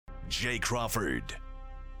Jay Crawford,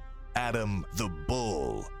 Adam the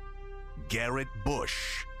Bull, Garrett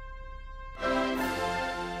Bush,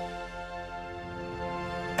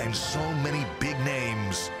 and so many big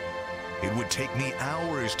names, it would take me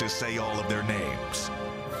hours to say all of their names.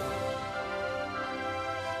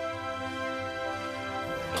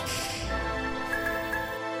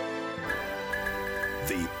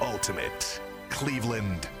 The ultimate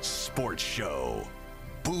Cleveland sports show.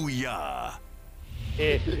 Booyah!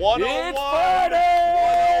 It's 101. It's Friday!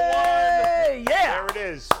 101. Yeah! There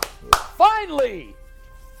it is. Finally!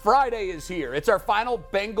 Friday is here. It's our final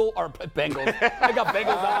Bengals. I got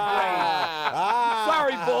Bengals on the brain.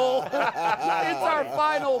 Sorry, Bull. It's our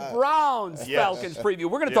final Browns-Falcons preview.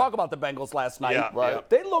 We're going to talk about the Bengals last night. Right.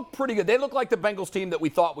 They look pretty good. They look like the Bengals team that we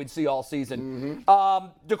thought we'd see all season.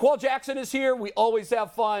 DeQuell Jackson is here. We always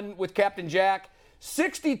have fun with Captain Jack.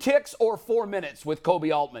 60 ticks or 4 minutes with Kobe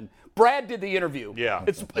Altman. Brad did the interview. Yeah.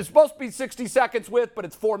 It's supposed to be 60 seconds with, but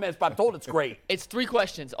it's 4 minutes. But I'm told it's great. It's 3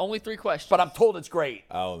 questions, only 3 questions. But I'm told it's great.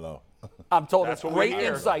 I don't know. I'm told That's it's what we great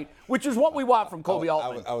hear. insight, which is what we want from Kobe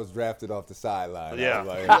Altman. I was drafted off the sideline. Yeah. I was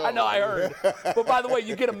like, I know, I heard. But by the way,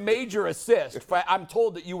 you get a major assist. I'm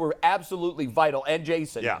told that you were absolutely vital. And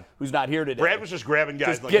Jason, who's not here today. Brad was just grabbing guys.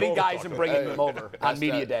 Just like, getting "Oh, guys fuck and it." bringing them over on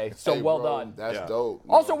Media Day. So Hey, well bro, done. That's Yeah. dope.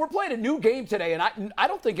 Also, we're playing a new game today, and I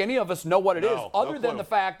don't think any of us know what it is, No, other no than clue. the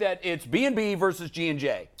fact that it's B&B versus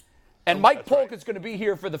G&J. And Mike Polk is going to be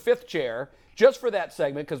here for the 5th chair, just for that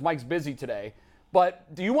segment, because Mike's busy today.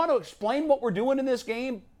 But do you want to explain what we're doing in this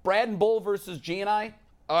game? Brad and Bull versus G and I?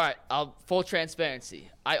 All right, full transparency.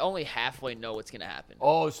 I only halfway know what's going to happen.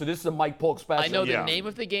 Oh, so this is a Mike Polk special. I know Yeah. the name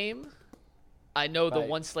of the game. I know the Right.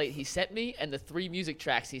 one slate he sent me and the 3 music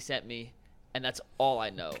tracks he sent me, and that's all I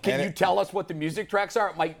know. Can you tell us what the music tracks are?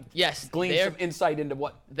 It might Yes, glean they're- some insight into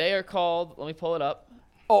what. They are called, let me pull it up.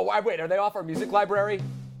 Oh, wait, are they off our music library?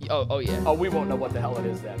 Oh yeah. Oh, we won't know what the hell it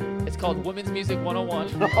is then. It's called Women's Music 101.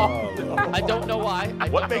 I don't know why.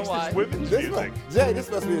 What makes this women's music? Jay, this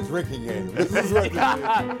must be a drinking game. This is what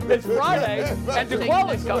It's Friday, and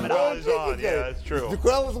DeQuell is coming Well, out. it's on. Yeah, it's true.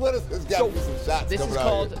 DeQuell is with us. There's got to be some shots This coming is out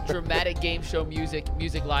called here. Dramatic Game Show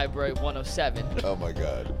Music Library 107. Oh, my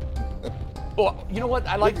God. Well, you know what?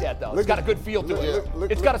 I like that, though. It's got a good feel to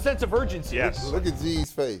it. It's got a sense of urgency. Yes. Look at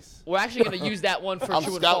G's face. We're actually going to use that one for I'm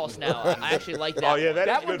true and scouting. false now. I actually like that. Oh, yeah, that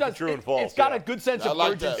That is one good for does. true and false. It's got yeah. a good sense I of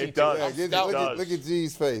like that. urgency. It does. Yeah, It does. look at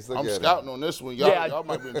G's face. Look I'm at scouting on this one. Y'all, Yeah. y'all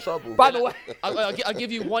might be in trouble. By the way, I'll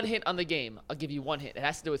give you one hint on the game. I'll give you one hint. It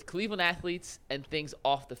has to do with Cleveland athletes and things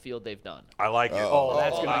off the field they've done. I like it. oh,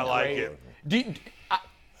 that's gonna I be like great. it.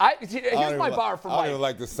 Here's my bar for I don't Mike. even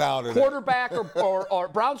like the sound of that. Quarterback or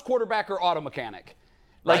Browns quarterback or auto mechanic.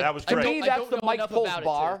 Like, That was to great. me, I that's don't the know Mike enough Polk about it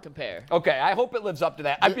bar. to compare. Okay, I hope it lives up to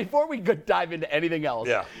that. Before we could dive into anything else,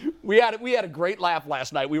 Yeah. we had a great laugh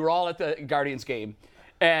last night. We were all at the Guardians game,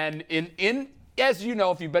 and in as you know,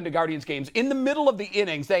 if you've been to Guardians games, in the middle of the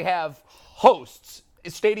innings they have hosts,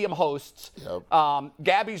 stadium hosts. Yep.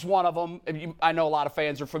 Gabby's one of them. I know a lot of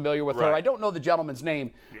fans are familiar with her. Right. I don't know the gentleman's name,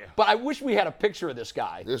 but I wish we had a picture of this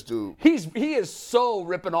guy. This dude. He is so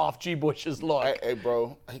ripping off G. Bush's look. Hey,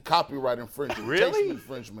 bro, he copyright infringement. Really? Jason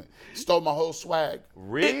infringement. Stole my whole swag.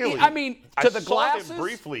 Really? I mean, I to the saw glasses, him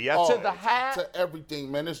briefly. to the hat, To everything,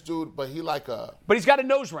 man. This dude, but he like a. but he's got a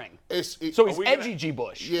nose ring, so he's we edgy gonna- G.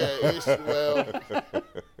 Bush. Yeah, it's, well.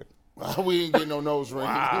 We ain't getting no nose ring.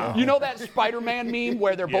 Wow. You know that Spider-Man meme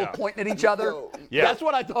where they're Yeah. both pointing at each other? Yeah. That's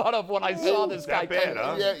what I thought of when I saw this guy. that bad,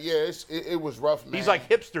 come. huh? Yeah, it was rough, man. He's like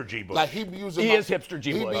hipster G. Bush. Like he be using. He is hipster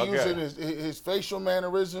G. He Bush. be Okay. using his facial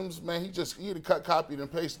mannerisms, man. He'd have copied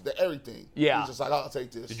and pasted everything. Yeah. He's just like, I'll take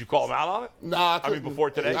this. Did you call him out on it? Nah, I mean, before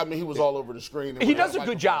today? I mean, he was all over the screen. He does a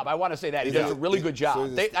good job. I want to say that. He does a really good job. So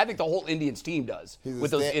he's a- I think the whole Indians team does He's a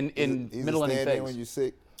with those stand- in he's a middle inning stand-in things. when you're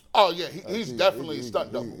sick. Oh yeah, he's definitely a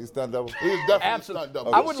stunt double. He's stunt double. He's definitely a Absolutely. stunt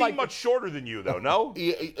double. I He would seemed like- much shorter than you, though. No.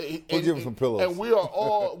 We'll give him some pillows. And we are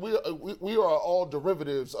all we are all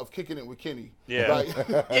derivatives of kicking it with Kenny. Yeah.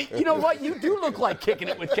 Like, You know what? You do look like kicking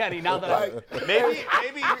it with Kenny now that I Maybe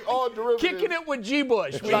we all derivatives. kicking it with G.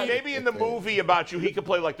 Bush. maybe in the movie about you, he could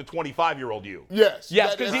play like the 25-year-old you. Yes.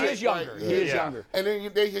 Yes, because he that's is it, younger. right? He is Yeah. younger. And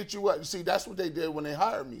then they hit you up. See, that's what they did when they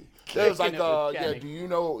hired me. They was like, Kicking it with yeah, Kenny.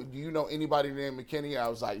 do you know anybody named McKinney? I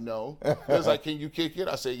was like, no. They was like, can you kick it?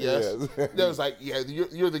 I said, yes. Yes. They was like, yeah,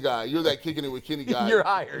 you're the guy. You're that kicking it with Kenny guy. You're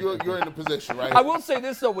hired. You're in the position, right? I will say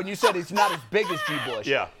this though, when you said he's not as big as G. Bush,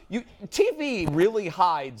 Yeah. TV really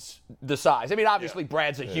hides the size. I mean, obviously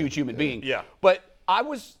Brad's a huge human being. Yeah. But I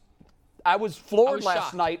was floored I was last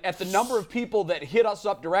shocked. night at the number of people that hit us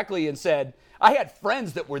up directly and said, I had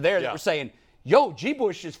friends that were there that Yeah. were saying, yo, G.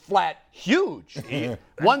 Bush is flat huge.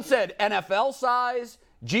 One said NFL size.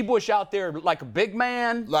 G. Bush out there like a big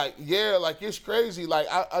man. Like, yeah, like it's crazy. Like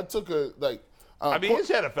I took a like. I mean, his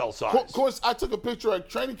NFL size. I took a picture at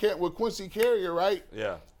training camp with Quincy Carrier, right?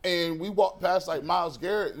 Yeah. And we walked past like Myles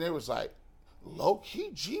Garrett, and it was like,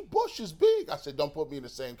 low-key, G. Bush is big. I said, don't put me in the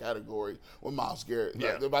same category with Myles Garrett.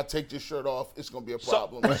 Yeah. Like, if I take this shirt off, it's going to be a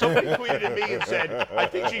problem. Somebody tweeted at me and said, I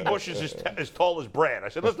think G. Bush is as tall as Brad. I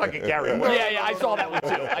said, let's not get carried away. Yeah, I saw that one too.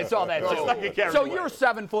 Let's not get carried So away. you're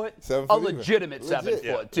 7 foot, 7 a foot, legitimate 7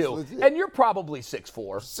 Legit. foot too, Legit. and you're probably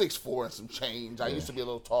 6'4". 6'4" and some change. I used to be a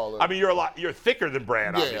little taller. I mean, you're thicker than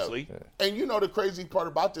Brad, obviously. And you know the crazy part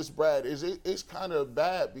about this, Brad, is it's kind of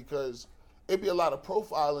bad because it'd be a lot of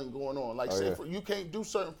profiling going on. Like, you can't do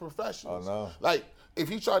certain professions. Oh, no. Like, if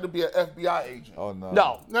he tried to be an FBI agent. Oh, no.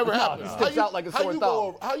 No, Never happened. He sticks out like a sore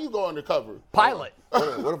thumb. How you go undercover? Pilot.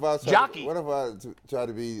 What if I Jockey. What if I try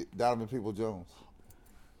to be Donovan Peoples-Jones?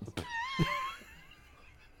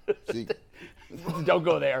 See, Don't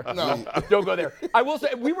go there. No. Don't go there. I will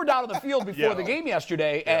say, we were down on the field before the game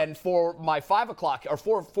yesterday, and for my 5 o'clock or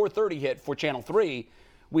 4:30 hit for Channel 3,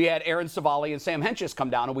 we had Aaron Savali and Sam Hentges come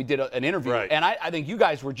down, and we did an interview. Right. And I think you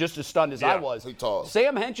guys were just as stunned as I was. He tall.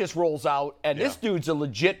 Sam Hentges rolls out, and this dude's a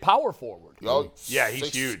legit power forward. Yo, Yeah,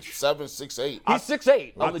 he's huge. 7', 6'8". He's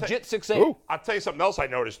 6'8", a I'll legit 6'8". I'll tell you something else I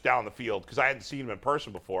noticed down the field because I hadn't seen him in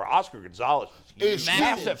person before. Oscar Gonzalez is It's huge.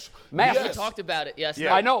 Massive. huge. Massive. We Yes. talked about it yesterday.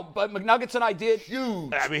 Yeah. I know, but McNuggets and I did.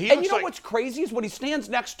 Huge. I mean, he And looks you know like, what's crazy is when he stands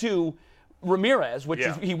next to Ramirez, which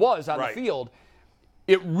Yeah. he was on Right. the field,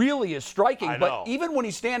 it really is striking. I But know. even when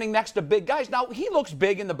he's standing next to big guys, now he looks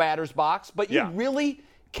big in the batter's box, but you Yeah. really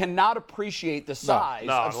cannot appreciate the size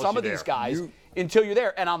No, of unless some of you're these there. guys until you're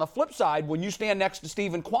there. And on the flip side, when you stand next to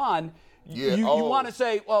Stephen Kwan, Yeah, you oh. want to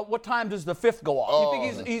say, well, what time does the fifth go off?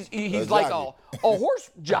 You think he's A like jockey. a horse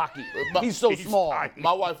jockey. He's so small. tiny.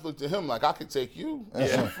 My wife looked at him like, I could take you.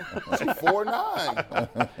 Yeah. 4'9".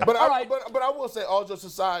 But All right. but I will say, all jokes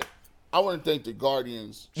aside, I want to thank the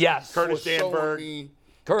Guardians. Yes. Curtis for showing Danberg. me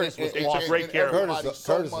Curtis was and- awesome. a great and character. everybody Curtis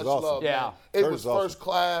so is much awesome. love, Yeah. man. It Curtis was is awesome. first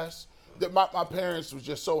class. My parents was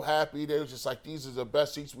just so happy. They was just like, these are the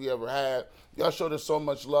best seats we ever had. Y'all showed us so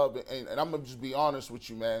much love. And I'm going to just be honest with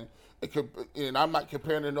you, man. And I'm not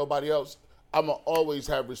comparing to nobody else. I'm going to always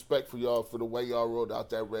have respect for y'all for the way y'all rolled out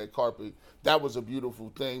that red carpet. That was a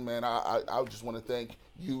beautiful thing, man. I just want to thank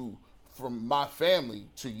you from my family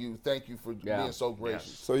to you. Thank you for being so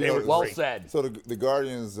gracious. so you They know, were Well great. said. So the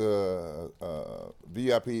Guardians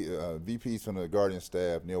VPs from the Guardian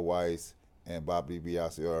staff, Neil Weiss and Bob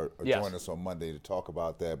DiBiase are Yes. joining us on Monday to talk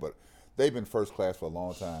about that. But they've been first class for a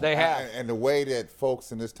long time. They have. And the way that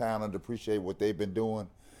folks in this town underappreciate what they've been doing.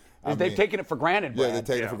 They've taken it for granted, Brad. Yeah,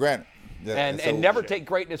 they take it for granted. Yeah, and so- never take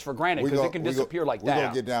greatness for granted because it can we disappear like We're that. going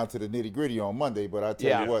to get down to the nitty-gritty on Monday, but I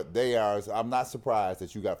tell you what, they are. I'm not surprised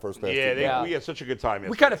that you got first class. Yeah, tickets. we had such a good time yesterday.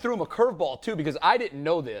 We kind of threw him a curveball, too, because I didn't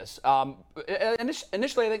know this.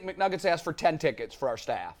 Initially, I think McNuggets asked for 10 tickets for our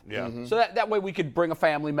staff. Yeah. So that way we could bring a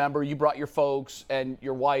family member. You brought your folks and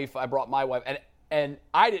your wife. I brought my wife. And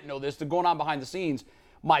I didn't know this. Going on behind the scenes,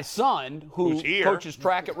 my son, who Who's here. coaches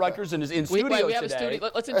track at Rutgers and is in studio we have today. a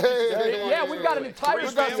studio. Let's introduce the studio. Yeah, we've got an entire Three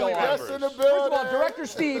studio. family on. members. Yes, in the First of all, building. Director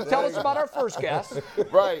Steve, tell us about our first guest.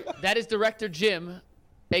 Right. That is Director Jim,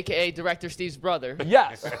 a.k.a. Director Steve's brother.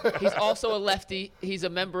 Yes. He's also a lefty. He's a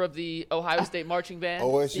member of the Ohio State marching band.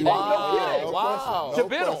 OSU. Oh, no kidding. Wow. No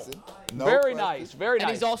Jabittle. question. No Very question. nice. Very And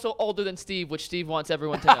nice. he's also older than Steve, which Steve wants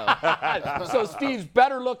everyone to know. So Steve's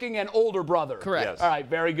better looking and older brother. Correct. Yes. All right,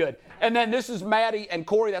 very good. And then this is Maddie and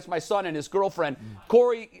Corey. That's my son and his girlfriend.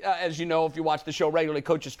 Corey, as you know, if you watch the show regularly,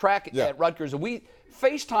 coaches track at Rutgers. And we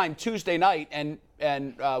FaceTimed Tuesday night, and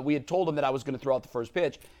we had told him that I was going to throw out the first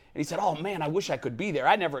pitch. And he said, oh, man, I wish I could be there.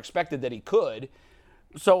 I never expected that he could.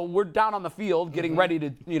 So we're down on the field getting ready to,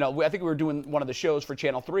 I think we were doing one of the shows for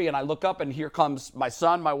Channel 3, and I look up, and here comes my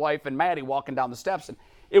son, my wife, and Maddie walking down the steps. And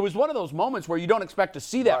it was one of those moments where you don't expect to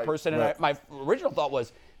see that person. And my original thought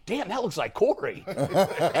was, damn, that looks like Corey.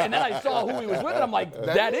 And then I saw who he was with, and I'm like,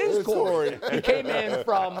 that is Corey. He came in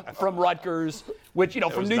from Rutgers, which,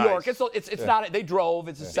 from was New nice. York. It's not, they drove.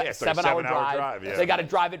 It's a it's like a 7-hour drive. drive, yeah. They got to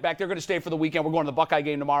drive it back. They're going to stay for the weekend. We're going to the Buckeye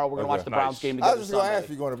game tomorrow. We're going to watch the Browns Nice. game I together. was just going to Sunday. ask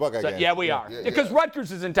you going to Buckeye game. Yeah, we are. yeah. Because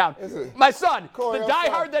Rutgers is in town. My son, Corey, the I'm sorry.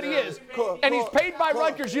 diehard that he is, Corey, and he's paid by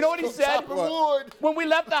Rutgers. You know what he said? Top of wood. When we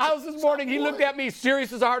left the house this morning, he looked at me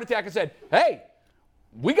serious as a heart attack and said, hey,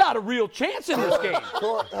 we got a real chance in this game.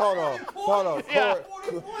 Corey, hold on. Yeah.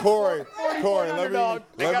 Corey,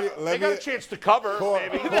 let They got a me chance to cover,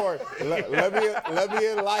 maybe. Corey, let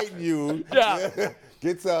me enlighten you. Yeah.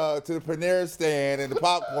 Get to the Panera stand and the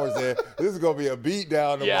popcorn's there. This is gonna be a beat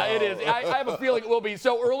down tomorrow. Yeah, it is. I have a feeling it will be.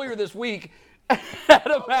 So earlier this week,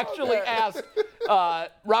 Adam actually asked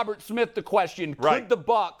Robert Smith the question: Right. Could the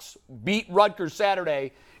Bucks beat Rutgers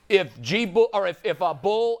Saturday if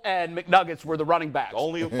Bull and McNuggets were the running backs?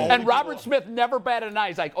 And Robert Smith never batted an eye.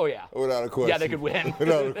 He's like, oh yeah, Without a question. yeah, they could win.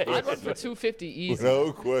 I'd run for 250 easy.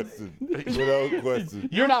 Without question. Without question.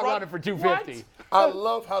 You're not running for 250. I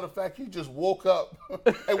love how the fact he just woke up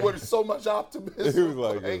and with so much optimism. He was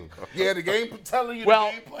like, yeah, the game telling you Well,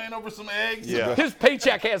 the game playing over some eggs. Yeah. His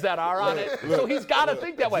paycheck has that R on it, so he's got to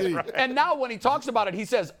think that way. And now when he talks about it, he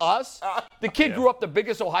says us. The kid grew up the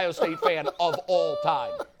biggest Ohio State fan of all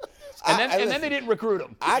time. And then they didn't recruit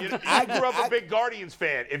him. You grew up a big Guardians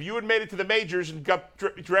fan. If you had made it to the majors and got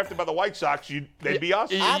drafted by the White Sox, they'd be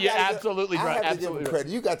us. Yeah, absolutely I right. have to give him Absolutely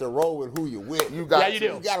credit. You got to roll with who you with. You got you to.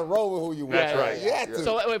 do. You got to roll with who you with. That's right. You have to.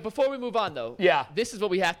 So wait, before we move on though, this is what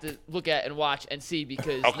we have to look at and watch and see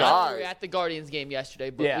because not only were we at the Guardians game yesterday,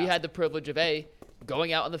 but we had the privilege of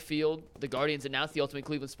going out on the field. The Guardians announced the Ultimate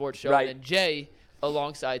Cleveland Sports Show, Right. and Jay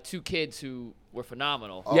alongside two kids who were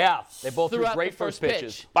phenomenal. Yeah, they both threw Throughout great the first first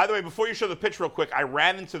pitches. pitch. By the way, before you show the pitch real quick,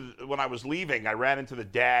 when I was leaving, I ran into the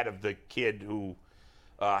dad of the kid who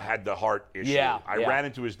had the heart issue. I ran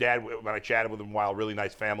into his dad when I chatted with him while really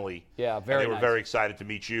nice family. Yeah, And very they were nice. very excited to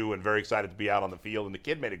meet you and very excited to be out on the field. And the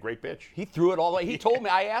kid made a great pitch. He threw it all the way. He told me,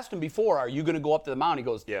 I asked him before, are you going to go up to the mound? He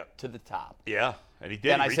goes, to the top. Yeah, and he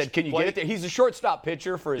did. And He I said, reached can you the get plate. it there? He's a shortstop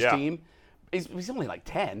pitcher for his team. He's only like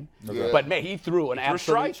 10. But, man, he threw an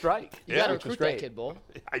absolute strike. You got to which was recruit that great. kid, Bull.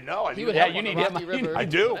 I know. He would Yeah, help you on the need him. Rocky River. I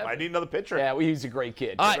do. whatever. I need another pitcher. Yeah, he's a great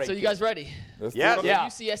kid. All right, Great so you kid. guys ready? Let's Yeah. do it. Yeah.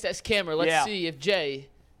 UCSS camera. Let's see if Jay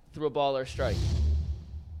threw a ball or a strike.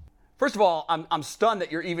 First of all, I'm stunned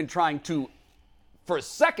that you're even trying to, for a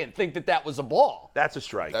second, think that was a ball. That's a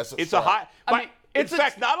strike. That's a it's strike. a high. I mean, in it's a-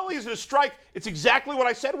 fact, not only is it a strike, it's exactly what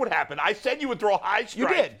I said would happen. I said you would throw a high strike.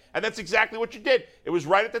 You did. And that's exactly what you did. It was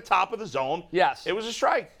right at the top of the zone. Yes. It was a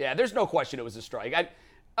strike. Yeah, there's no question it was a strike.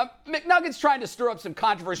 McNuggets trying to stir up some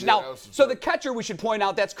controversy. Yeah, Now, that was a so strike. the catcher, we should point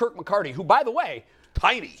out, that's Kirk McCarty, who, by the way,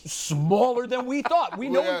 Tiny. smaller than we thought. We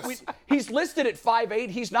know Yes. he's listed at 5'8".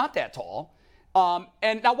 He's not that tall.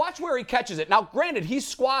 And now watch where he catches it. Now, granted, he's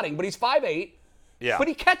squatting, but he's 5'8". Yeah. But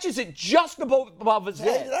he catches it just above his Jay,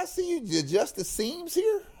 head. did I see you adjust the seams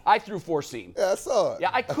here? I threw 4 seam. Yeah, I saw it.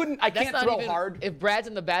 Yeah, I That's can't not throw even, hard. If Brad's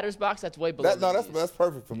in the batter's box, that's way below. That's the knees.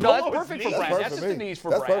 perfect for me. No, that's Below his perfect for knees. Brad. perfect That's for just the me. knees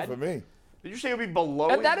for That's Brad. perfect for me. Did you say it would be below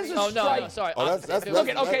And his that is knees? a Oh, no, strike. no, sorry. Oh, that's- If it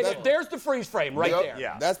was- Okay, there's the freeze frame right Yep. there.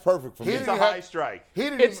 Yeah. That's perfect for me. He It's didn't a have- high strike. He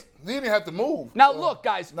It's- didn't have to move. Now, look,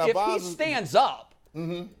 guys, Now, if he Bonds- stands up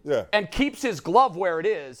Yeah. and keeps his glove where it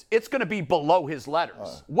is, it's going to be below his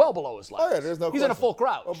letters. Well below his letters. Oh, yeah, there's no He's question. in a full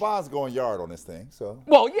crouch. Well, Bond's going yard on this thing, so.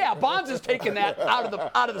 Well, yeah, Bonds is taking that out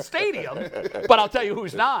of the stadium, but I'll tell you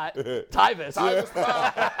who's not. Tyvus.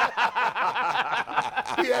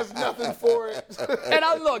 He has nothing for it. And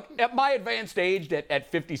I look at my advanced age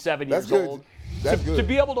at 57 That's years good. old. That's good. To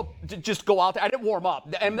be able to just go out there, I didn't warm up,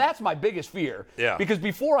 and that's my biggest fear. Yeah. Because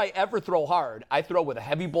before I ever throw hard, I throw with a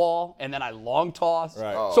heavy ball and then I long toss.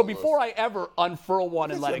 Right. So before I ever unfurl one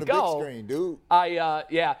and It's let on it the go, big screen, dude.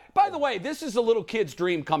 yeah. By the way, this is a little kid's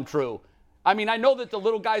dream come true. I mean, I know that the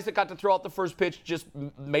little guys that got to throw out the first pitch just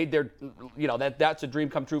made their, that's a dream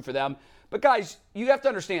come true for them. But guys, you have to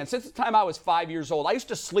understand, since the time I was 5 years old, I used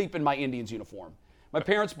to sleep in my Indians uniform. My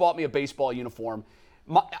parents bought me a baseball uniform.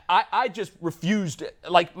 I just refused it.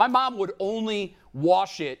 Like, my mom would only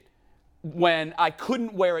wash it when I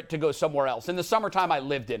couldn't wear it to go somewhere else. In the summertime, I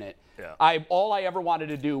lived in it. Yeah. All I ever wanted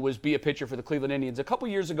to do was be a pitcher for the Cleveland Indians. A couple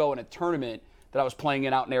years ago in a tournament that I was playing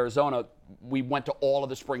in out in Arizona, we went to all of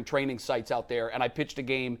the spring training sites out there, and I pitched a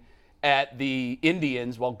game at the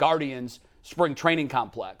Guardians spring training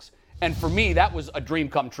complex. And for me, that was a dream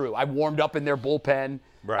come true. I warmed up in their bullpen.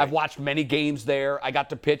 Right. I've watched many games there. I got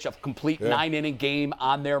to pitch a complete 9-inning game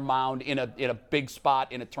on their mound in a big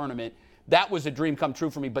spot in a tournament. That was a dream come true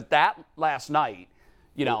for me. But that last night,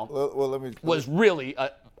 was really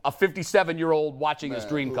a 57-year-old watching his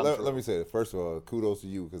dream come true. Let me say this. First of all, kudos to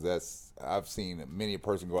you, because I've seen many a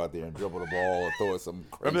person go out there and dribble the ball or throw it some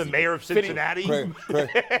crazy. Remember the mayor of Cincinnati?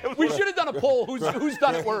 We should have done a poll. Who's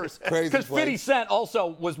done it worse? Because 50 Cent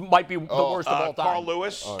also might be the worst of all time. Carl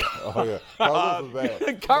Lewis. Oh, yeah. Carl Lewis was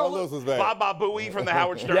bad. Carl Lewis was bad. Baba Booey from the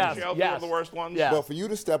Howard Stern Show. One of the worst ones. Yeah. But for you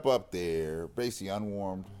to step up there, basically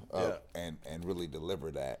unwarmed up and really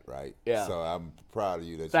deliver that, right? Yeah. So I'm proud of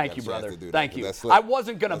you that Thank you you, got a brother. chance to do Thank that. you. 'Cause that's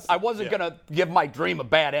I wasn't gonna give my dream a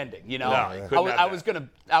bad ending. You know, No, you couldn't have I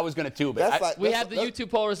that. was gonna tube it. That's like, We have the YouTube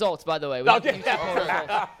poll results, by the way. We have the Okay. YouTube poll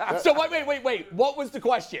results. So wait. What was the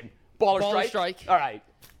question? Ball or Ball or strike? strike. All right.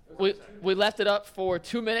 We left it up for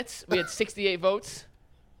 2 minutes. We had 68 votes.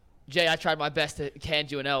 Jay, I tried my best to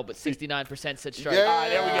hand you an L, but 69% said strike. Yeah,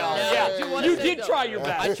 there we go. Yeah, you did try your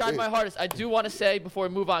best. I tried my hardest. I do want to say, before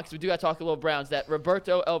we move on, because we do got to talk a little Browns, that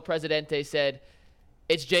Roberto El Presidente said,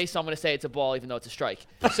 it's Jay, so I'm going to say it's a ball, even though it's a strike.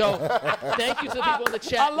 So thank you to the people in the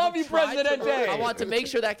chat. I love you, Presidente. I want to make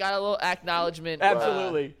sure that got a little acknowledgement.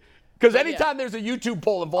 Absolutely. Because anytime there's a YouTube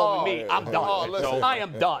poll involving me, I'm done. I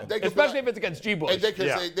am done. Especially if it's against G. Bush. And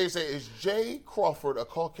they say, is Jay Crawford a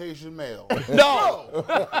Caucasian male? No.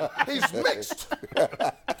 He's mixed.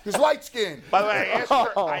 He's light-skinned. By the way,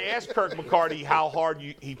 I asked Kirk McCarty how hard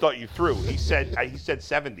he thought you threw. He said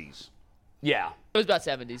 70s. Yeah. It was about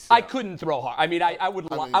 70s. I couldn't throw hard. I mean, I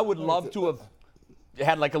would love to have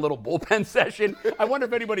had like a little bullpen session. I wonder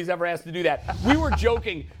if anybody's ever asked to do that. We were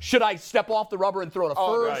joking, should I step off the rubber and throw to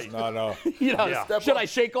first? Right. No. Should I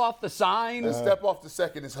shake off the sign? The step off the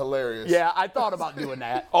second is hilarious. Yeah, I thought about doing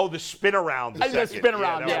that. Oh, the spin around. The spin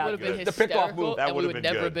around, That would have been the pickoff move. That and we would would have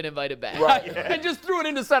been never good. have been invited back. Right. And just threw it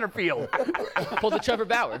into center field. Pulled the Trevor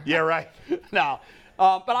Bauer. Yeah, right. No.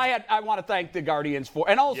 But I want to thank the Guardians for,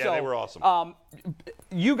 and also, Yeah, they were awesome.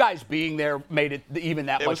 You guys being there made it even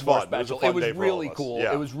that much more special. It was really cool.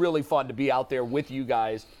 Yeah. It was really fun to be out there with you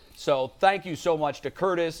guys. So thank you so much to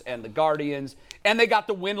Curtis and the Guardians. And they got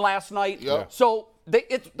the win last night. Yep. So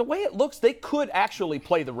the way it looks, they could actually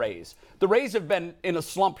play the Rays. The Rays have been in a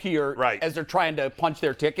slump here as they're trying to punch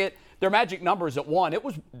their ticket. Their magic numbers at 1. It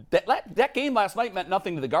was that game last night meant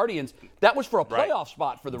nothing to the Guardians. That was for a playoff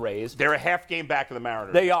spot for the Rays. They're a half game back of the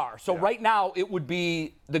Mariners. They are. So right now it would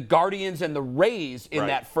be the Guardians and the Rays in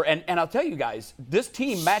that. And I'll tell you guys, this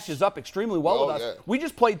team matches up extremely well with us. Yeah. We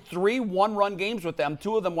just played 3 one-run games with them.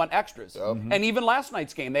 2 of them went extras. And even last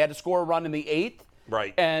night's game, they had to score a run in the 8th.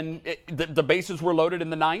 Right. And the bases were loaded in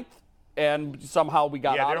the 9th. And somehow we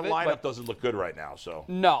got out of it. Yeah, their lineup doesn't look good right now. So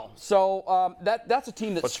no. So that's a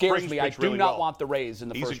team that scares Springs me. I pitched do really not well. want the Rays in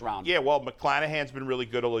the first round. Yeah, well, McClanahan's been really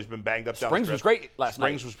good, although he's been banged up down the Springs stretch. was great last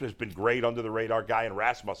night. Springs has been great under the radar guy, and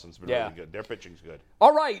Rasmussen's been really good. Their pitching's good.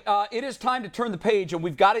 All right, it is time to turn the page, and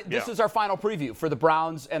we've got it. This is our final preview for the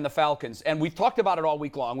Browns and the Falcons, and we've talked about it all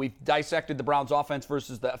week long. We've dissected the Browns' offense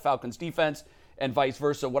versus the Falcons' defense, and vice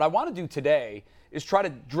versa. What I want to do today is try to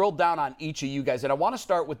drill down on each of you guys, and I want to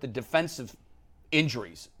start with the defensive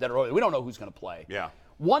injuries that are. We don't know who's going to play. Yeah.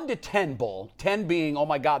 1 to 10, Bull. 10 being, oh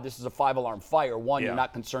my God, this is a 5-alarm fire. 1, you're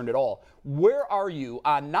not concerned at all. Where are you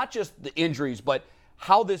on not just the injuries, but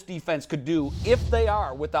how this defense could do if they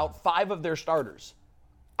are without 5 of their starters?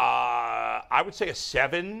 I would say a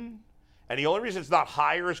 7, and the only reason it's not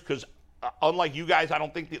higher is because, unlike you guys, I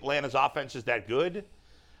don't think the Atlanta's offense is that good.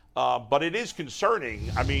 But it is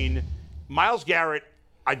concerning. I mean, Myles Garrett,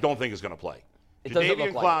 I don't think is going to play.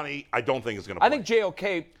 Jadeveon Clowney, I don't think is going to play. I think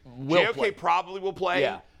JOK will play. JOK probably will play.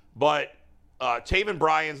 Yeah. But Taven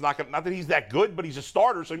Bryan's not going to, not that he's that good, but he's a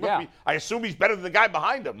starter, so he must be, I assume he's better than the guy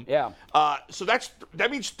behind him. Yeah. So that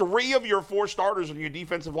means 3 of your 4 starters on your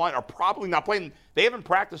defensive line are probably not playing. They haven't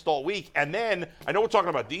practiced all week. And then, I know we're talking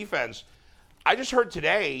about defense. I just heard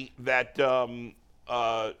today that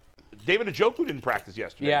David Njoku didn't practice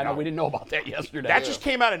yesterday. Yeah, no, we didn't know about that yesterday. That just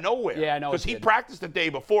came out of nowhere. Yeah, I know. Because he practiced the day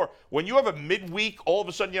before. When you have a midweek, all of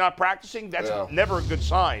a sudden you're not practicing, that's never a good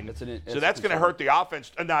sign. So that's going to hurt the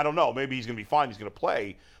offense. And I don't know. Maybe he's going to be fine. He's going to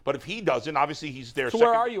play. But if he doesn't, obviously he's there. So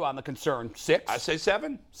where are you on the concern? 6? I say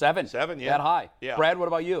 7. 7. 7, yeah. That high. Yeah. Brad, what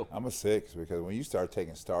about you? I'm a 6 because when you start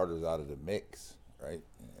taking starters out of the mix, right,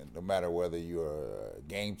 and no matter whether you're a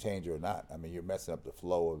game changer or not, I mean, you're messing up the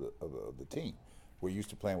flow of the team. We're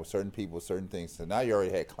used to playing with certain people, certain things. So now you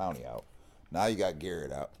already had Clowney out. Now you got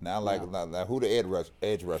Garrett out. Now, now who the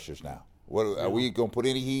edge rushers now? What are we going to put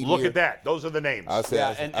any heat? Look here? at that. Those are the names. I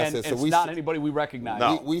said, it's not anybody we recognize.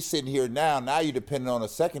 No. We sitting here now. Now you're depending on a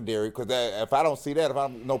secondary because if I don't see that, if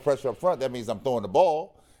I'm no pressure up front, that means I'm throwing the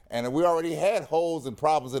ball. And we already had holes and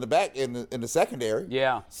problems in the back in the secondary.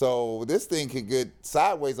 Yeah. So this thing could get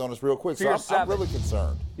sideways on us real quick. So I'm really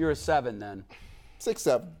concerned. You're a 7 then.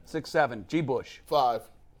 6-7. 6-7. G. Bush. 5.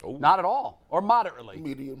 Not at all, or moderately.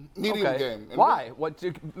 Medium Okay. game. And why? What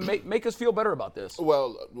to make us feel better about this?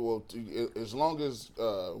 Well, as long as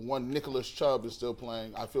one Nicholas Chubb is still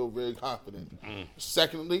playing, I feel very confident.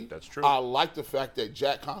 Secondly, that's true. I like the fact that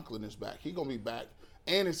Jack Conklin is back. He's gonna be back,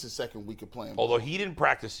 and it's his 2nd week of playing. Although he didn't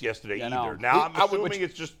practice yesterday either. No. Now I'm assuming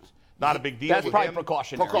it's just not a big deal. That's with probably him.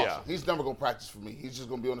 precautionary. Yeah. He's never gonna practice for me. He's just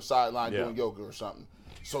gonna be on the sideline doing yoga or something.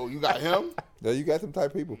 So you got him. Yeah, you got them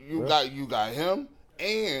type people. You got him,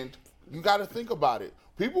 and you got to think about it.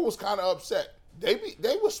 People was kind of upset.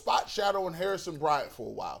 They were spot shadowing Harrison Bryant for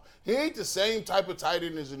a while. He ain't the same type of tight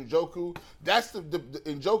end as Njoku. That's the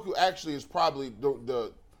Njoku actually is probably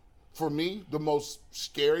the for me, the most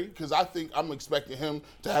scary because I think I'm expecting him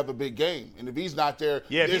to have a big game. And if he's not there, if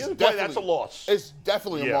he doesn't play, that's a loss. It's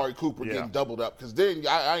definitely Amari Cooper getting doubled up because then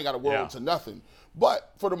I ain't got to worry into nothing.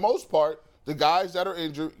 But for the most part, the guys that are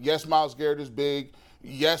injured, yes, Myles Garrett is big.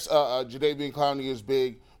 Yes, Jadeveon Clowney is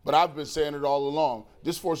big. But I've been saying it all along.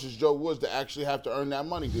 This forces Joe Woods to actually have to earn that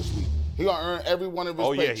money this week. He gonna earn every one of his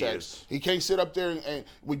paychecks. He can't sit up there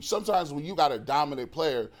and sometimes when you got a dominant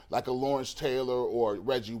player like a Lawrence Taylor or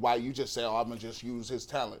Reggie White, you just say, "Oh, I'm gonna just use his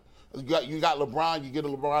talent." You got LeBron. You get a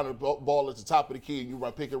LeBron ball at the top of the key and you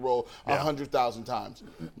run pick and roll 100,000 times.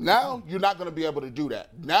 Now you're not gonna be able to do that.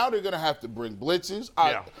 Now they're gonna have to bring blitzes.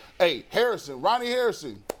 Hey, Ronnie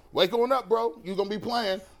Harrison. Wake on up, bro. You're going to be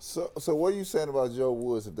playing. So what are you saying about Joe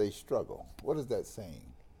Woods if they struggle? What is that saying?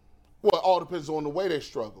 Well, it all depends on the way they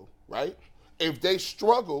struggle, right? If they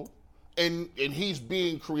struggle and he's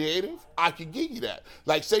being creative, I can give you that.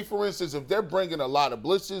 Like, say, for instance, if they're bringing a lot of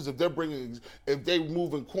blitzes, if they're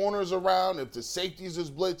moving corners around, if the safeties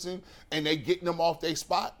is blitzing and they getting them off their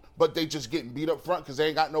spot, but they just getting beat up front because they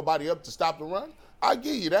ain't got nobody up to stop the run, I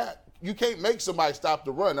give you that. You can't make somebody stop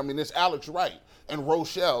the run. I mean, it's Alex Wright and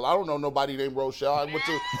Rochelle. I don't know nobody named Rochelle. I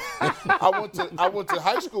went to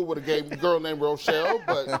high school with a girl named Rochelle,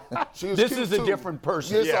 but she was This cute is a too. different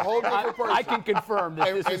person. It's a whole different person. I can confirm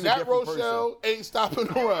that this is a different person. And that Rochelle ain't stopping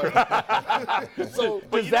the run. So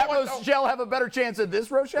does that Rochelle have a better chance than this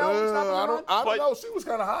Rochelle? I don't know. She was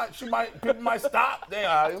kind of hot. People might stop. They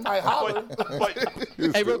might holler.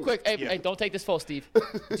 Hey, real quick. Hey, don't take this full, Steve.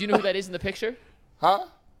 Do you know who that is in the picture? Huh?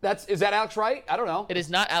 Is that Alex Wright? I don't know. It is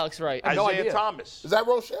not Alex Wright. Isaiah Thomas. Is that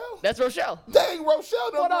Rochelle? That's Rochelle. Dang,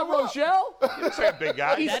 Rochelle. What up, Rochelle? You're a big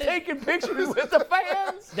guy. He's taking pictures with the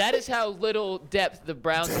fans. That is how little depth the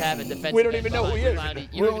Browns have in defense. We don't even know who he is.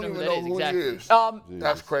 You don't even know who that is, exactly.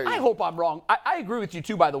 That's crazy. I hope I'm wrong. I agree with you,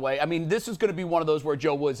 too, by the way. I mean, this is going to be one of those where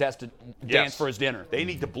Joe Woods has to dance for his dinner. They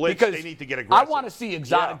need to blitz. Because they need to get aggressive. I want to see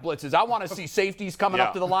exotic blitzes. I want to see safeties coming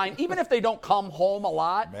up to the line. Even if they don't come home a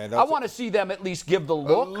lot, I want to see them at least give the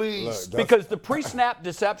look. At least. Because the pre-snap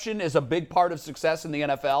deception is a big part of success in the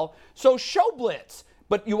NFL. So show blitz.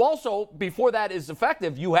 But you also, before that is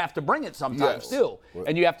effective, you have to bring it sometimes too.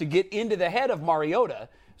 And you have to get into the head of Mariota.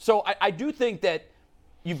 So I do think that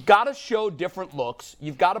you've got to show different looks.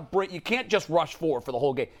 You've got to bring. You can't just rush four for the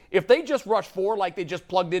whole game. If they just rush four like they just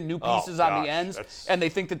plugged in new pieces on the ends and they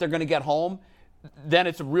think that they're going to get home, then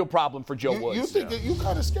it's a real problem for Joe Woods. You think that you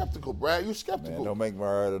kind of skeptical, Brad. You skeptical. Man, don't make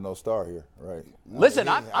Mariota no star here, right? Listen,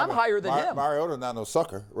 I'm higher than him. Mariota's not no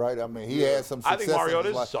sucker, right? I mean, he had some success. I think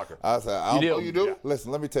Mariota's a sucker. You do?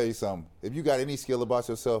 Listen, let me tell you something. If you got any skill about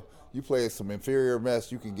yourself, you play some inferior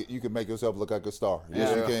mess, you can make yourself look like a star.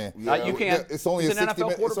 Yes, you can. You can. It's only a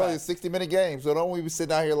 60-minute game, so don't even sit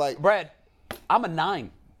down here like Brad. I'm a 9.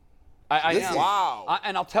 I am. Wow.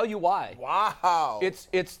 And I'll tell you why. Wow.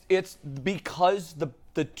 It's because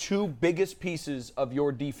the two biggest pieces of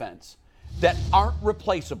your defense that aren't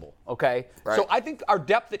replaceable, okay? Right. So I think our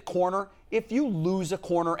depth at corner, if you lose a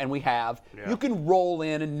corner, and we have, you can roll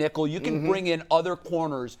in a nickel. You can bring in other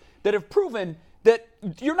corners that have proven that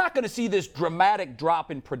you're not going to see this dramatic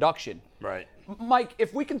drop in production. Right. Mike,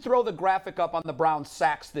 if we can throw the graphic up on the Browns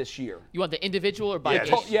sacks this year. You want the individual or by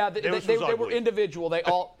game? They were individual. They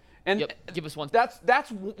all... And give us one. That's their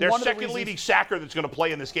one of the second leading sacker that's going to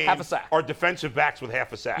play in this game. Half a sack. Are defensive backs with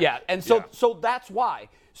half a sack. Yeah, and so that's why.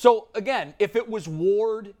 So again, if it was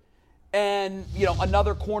Ward and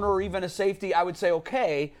another corner or even a safety, I would say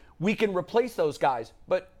okay, we can replace those guys.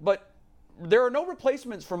 But there are no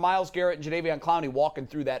replacements for Myles Garrett and Jadeveon Clowney walking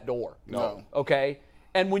through that door. No. Okay.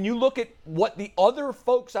 And when you look at what the other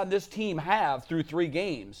folks on this team have through 3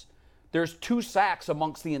 games, there's 2 sacks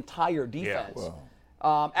amongst the entire defense. Yeah.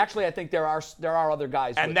 Actually, I think there are other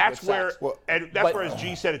guys. And that's where, where, as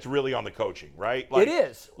G said, it's really on the coaching, right? It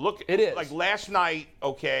is. Look, it is. Like last night,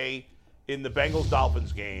 in the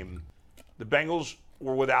Bengals-Dolphins game, the Bengals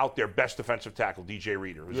were without their best defensive tackle, DJ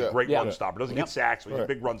Reader, who's a great run stopper. Doesn't get sacks, but he's a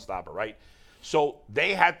big run stopper, right? So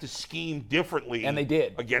they had to scheme differently. And they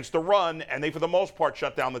did. Against the run, and they, for the most part,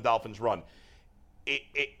 shut down the Dolphins' run.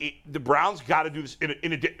 The Browns got to do this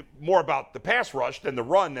more about the pass rush than the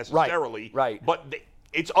run necessarily. Right. But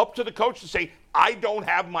it's up to the coach to say, I don't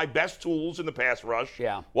have my best tools in the pass rush.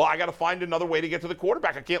 Yeah. Well, I got to find another way to get to the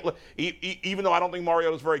quarterback. I can't, even though I don't think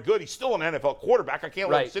Mariota's very good, he's still an NFL quarterback. I can't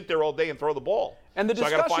let him sit there all day and throw the ball. And the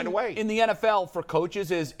discussion I got to find a way. In the NFL for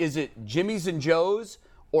coaches is it Jimmys and Joes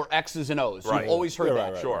or X's and O's? Right. You've always heard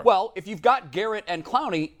that. Right. Sure. Well, if you've got Garrett and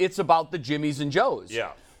Clowney, it's about the Jimmys and Joes.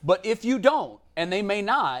 Yeah. But if you don't, and they may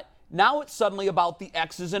not, now it's suddenly about the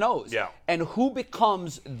X's and O's. Yeah. And who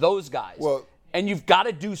becomes those guys? Well, and you've got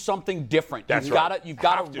to do something different. You've got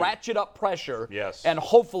to ratchet up pressure. Yes. And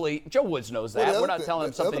hopefully, Joe Woods knows that. We're not telling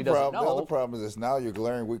him something he doesn't know. The other problem is now your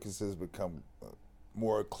glaring weaknesses become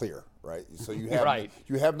more clear, right? So you have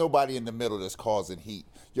you have nobody in the middle that's causing heat.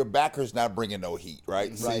 Your backer's not bringing no heat,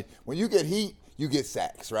 right? See, when you get heat, you get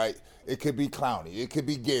sacks, right? It could be Clowney. It could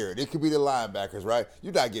be Garrett. It could be the linebackers, right?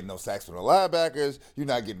 You're not getting no sacks from the linebackers. You're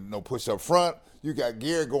not getting no push up front. You got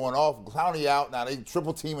Garrett going off, Clowney out. Now they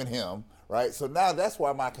triple teaming him, right? So now that's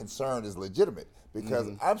why my concern is legitimate because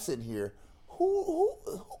I'm sitting here.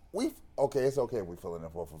 It's okay if we fill in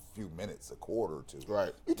for a few minutes, a quarter or two.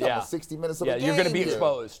 Right. You're talking about 60 minutes of a game. You're going to be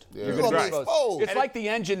exposed. Yeah. You're going to be exposed. It's like the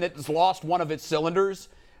engine that's lost one of its cylinders.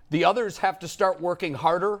 The others have to start working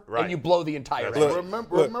harder, and you blow the entire engine.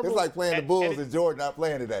 Remember, it's like playing the Bulls and Jordan not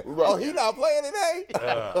playing today. Oh, he's not playing today?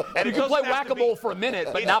 And you can play whack-a-mole for a minute,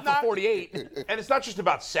 but not for 48. And it's not just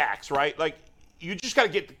about sacks, right? Like, you just got to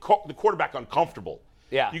get the quarterback uncomfortable.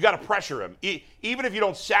 Yeah. You got to pressure him. Even if you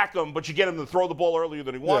don't sack him, but you get him to throw the ball earlier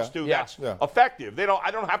than he wants to, that's effective. It's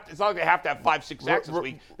not like they have to have 5-6 sacks this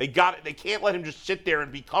week. They can't let him just sit there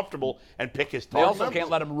and be comfortable and pick his target. They also can't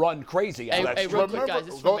let him run crazy. Hey, real quick, guys,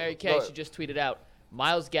 this is from Mary Kay. She just tweeted out,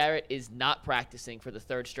 Myles Garrett is not practicing for the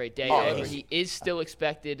third straight day. However, he is still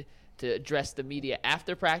expected to address the media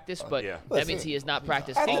after practice, but that means he has not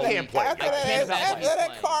practiced all week. After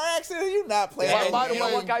that car accident, you're not playing. By the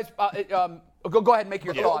way, what guys? Go ahead and make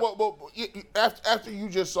your thought. Well, after you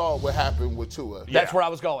just saw what happened with Tua. That's where I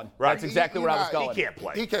was going. Right. That's exactly where I was going. He can't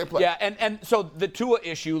play. He can't play. Yeah, and so the Tua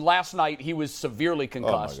issue, last night he was severely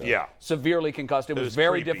concussed. Severely concussed. It was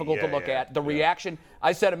very creepy. difficult to look at. The reaction,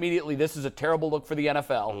 I said immediately, this is a terrible look for the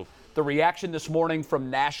NFL. The reaction this morning from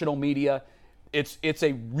national media, it's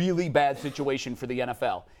a really bad situation for the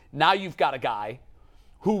NFL. Now you've got a guy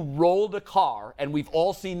who rolled a car, and we've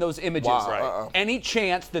all seen those images. Wow. Any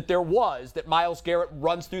chance that there was that Myles Garrett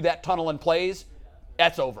runs through that tunnel and plays,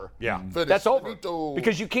 that's over. Yeah. That's over.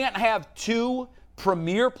 Because you can't have two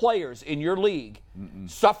premier players in your league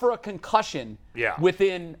suffer a concussion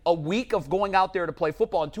within a week of going out there to play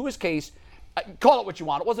football. And to his case, call it what you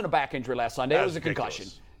want. It wasn't a back injury last Sunday. It was a concussion.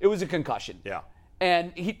 It was a concussion. Yeah.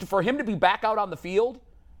 And for him to be back out on the field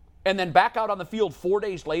and then back out on the field 4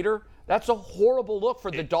 days later, that's a horrible look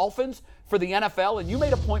for the Dolphins, for the NFL, and you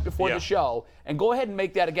made a point before the show, and go ahead and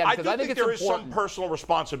make that again, because I think it's there important. Is some personal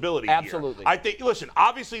responsibility Absolutely. here. I think, listen,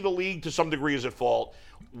 obviously the league to some degree is at fault.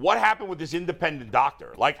 What happened with this independent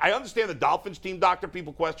doctor? Like, I understand the Dolphins team doctor,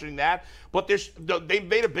 people questioning that, but they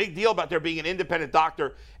made a big deal about there being an independent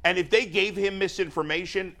doctor, and if they gave him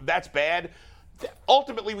misinformation, that's bad.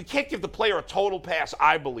 Ultimately, we can't give the player a total pass,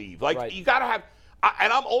 I believe. Like, you got to have,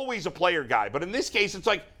 and I'm always a player guy, but in this case, it's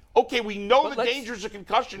like, okay, we know the dangers of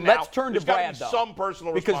concussion now. Let's turn to Brad, though. Some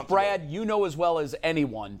personal responsibility. Because, Brad, you know as well as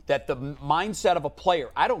anyone that the mindset of a player,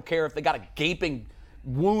 I don't care if they got a gaping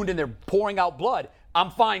wound and they're pouring out blood.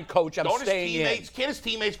 I'm fine, coach. I'm staying in. Can his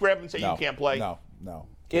teammates grab him and say, you can't play? No.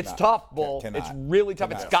 It's tough, Bull. It's really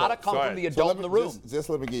tough. It's got to come from the adult in the room. Just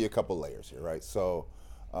let me give you a couple layers here, right? So,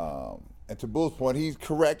 and to Bull's point, he's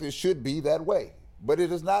correct. It should be that way. But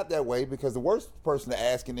it is not that way because the worst person to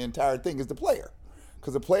ask in the entire thing is the player.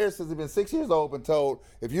 Because the player, since he's been 6 years old, been told,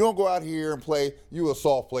 if you don't go out here and play, you a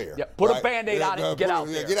soft player. Yeah, put a Band-Aid on it and get out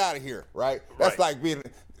there. Get out of here, right? That's like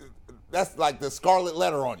the scarlet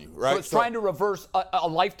letter on you, right? So it's trying to reverse a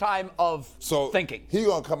lifetime of thinking. He's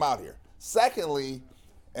going to come out here. Secondly,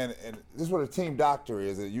 and this is what a team doctor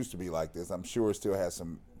is. It used to be like this. I'm sure it still has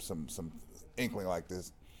some inkling like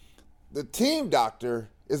this. The team doctor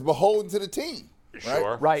is beholden to the team.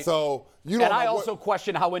 Sure. Right. So I also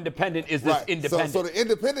question how independent is this independent. So the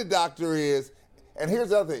independent doctor is, and here's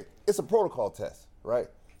the other thing, it's a protocol test, right?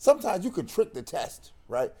 Sometimes you can trick the test,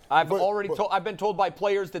 right? I've been told by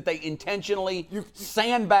players that they intentionally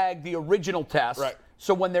sandbag the original test. Right.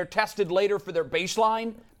 So when they're tested later for their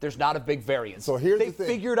baseline, there's not a big variance. So here's the thing.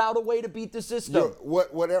 They figured out a way to beat the system.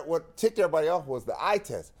 What ticked everybody off was the eye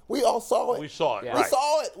test. We all saw it. We saw it. Yeah. We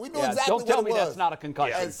saw it. We knew exactly what it was. Don't tell me that's not a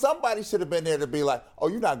concussion. And somebody should have been there to be like, oh,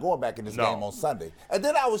 you're not going back in this game on Sunday. And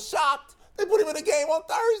then I was shocked. They put him in the game on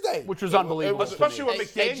Thursday. Which was unbelievable. Especially when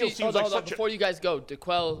McDaniel seems like such a... Before you guys go,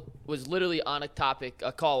 DeQuell was literally on a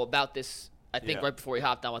call about this, I think right before he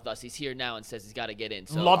hopped on with us. He's here now and says he's got to get in.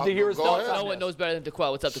 So love to hear his thoughts. No one knows better than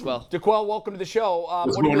DeQuell. What's up, DeQuell? DeQuell, welcome to the show.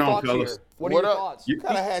 What's going on, fellas? Here? What are your thoughts? What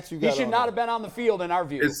kind of hat you got on? He should not have been on the field in our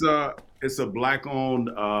view. It's a black-owned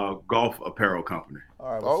golf apparel company.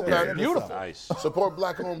 All right, well, okay, beautiful. Nice. Support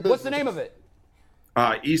black-owned business. What's the name of it?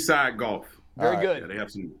 Eastside Golf. Very good. Yeah, they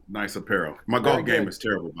have some nice apparel. My golf game is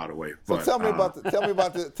terrible, by the way. So but, tell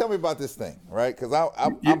me about this thing, right? Because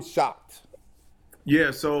I'm shocked.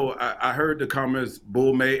 Yeah, so I heard the comments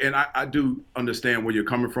Bull made, and I do understand where you're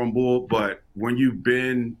coming from, Bull, but when you've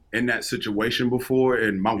been in that situation before,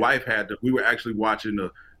 and my wife we were actually watching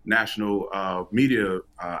the national media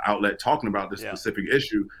outlet talking about this specific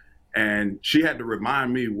issue, and she had to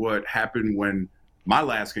remind me what happened when my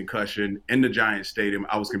last concussion in the Giants Stadium.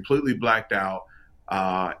 I was completely blacked out,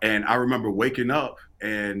 and I remember waking up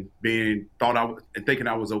and thinking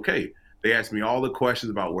I was okay. They asked me all the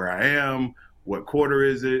questions about where I am. What quarter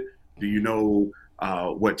is it? Do you know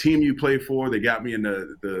what team you play for? They got me in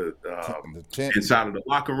the inside of the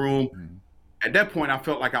locker room. Mm-hmm. At that point, I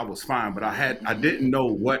felt like I was fine, but I didn't know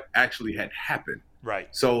what actually had happened. Right.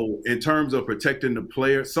 So in terms of protecting the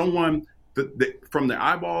player, from the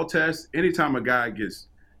eyeball test, anytime a guy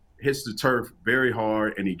hits the turf very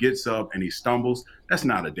hard and he gets up and he stumbles, that's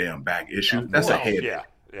not a damn back issue. That's a head. Yeah,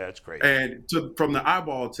 it's great. And from the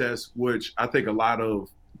eyeball test, which I think a lot of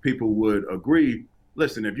people would agree,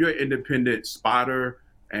 listen, if you're an independent spotter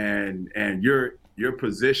and your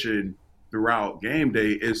position throughout game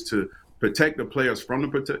day is to protect the players from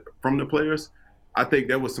the players, I think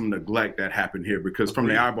there was some neglect that happened here because from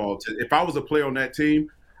the eyeball test, if I was a player on that team,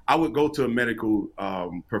 I would go to a medical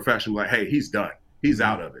professional like, hey, he's done. He's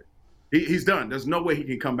out of it. He's done. There's no way he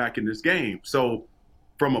can come back in this game. So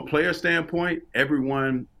from a player standpoint,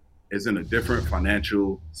 everyone is in a different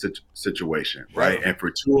financial situation, right? And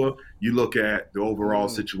for Tua, you look at the overall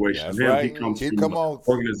situation of him. Right. He comes from an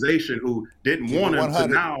organization who didn't want him to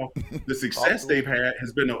now the success they've had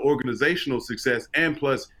has been an organizational success and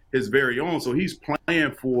plus his very own. So he's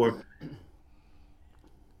playing for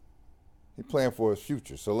his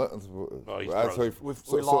future. So let me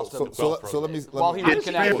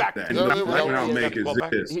back.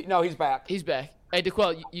 No, he's back. He's back. Hey,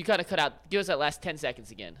 DeQuell, you kind of cut out. Give us that last 10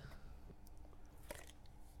 seconds again.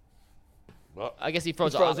 Well, I guess he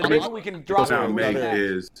froze. Maybe we can drop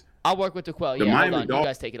it. I'll work with DeQuell. Yeah, hold on. You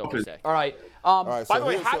guys take it over a sec. All right. By the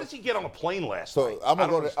way, how does he get on a plane last night? I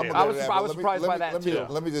was surprised by that too.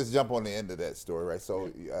 Let me just jump on the end of that story, right? So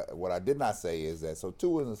what I did not say is that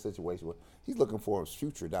Tua is in a situation where he's looking for his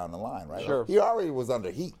future down the line, right? Sure. He already was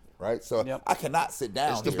under heat. Right, so I cannot sit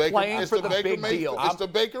down. It's the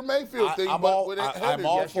Baker Mayfield thing. I'm all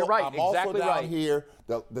for down here.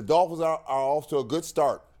 The Dolphins are off to a good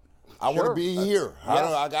start. I want to be here.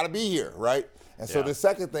 I got to be here, right? And so the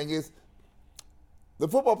second thing is, the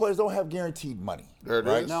football players don't have guaranteed money. There it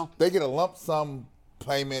is. No. They get a lump sum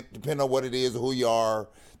payment depending on what it is or who you are.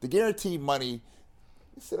 The guaranteed money,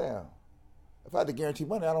 sit down. If I had the guaranteed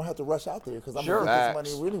money, I don't have to rush out there because I'm going to get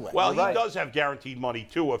this money anyway. Well, he does have guaranteed money,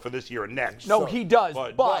 too, for this year and next. No, he does.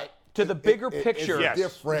 But to the bigger picture,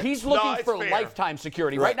 he's looking for lifetime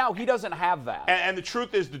security. Right now, he doesn't have that. And the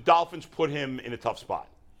truth is the Dolphins put him in a tough spot.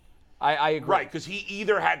 I agree. Right, because he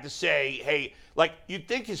either had to say, hey, like you'd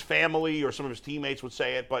think his family or some of his teammates would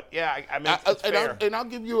say it, but I mean, it's fair. And I'll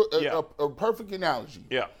give you a perfect analogy.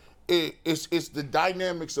 Yeah. It's the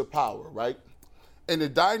dynamics of power, right? And the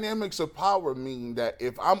dynamics of power mean that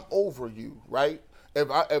if I'm over you, right?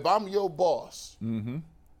 If I'm your boss,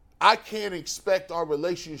 I can't expect our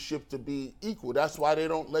relationship to be equal. That's why they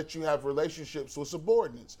don't let you have relationships with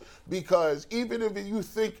subordinates. Because even if you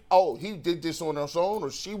think, oh, he did this on his own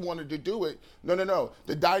or she wanted to do it, no.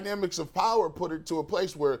 The dynamics of power put it to a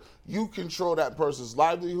place where you control that person's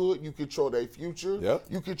livelihood, you control their future,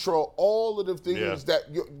 you control all of the things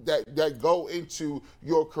that go into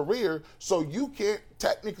your career, so you can't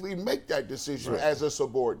technically make that decision as a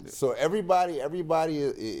subordinate. So everybody has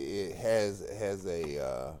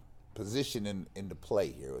a position in the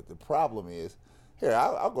play here. The problem is,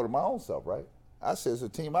 I'll go to my own self, right? I said, as a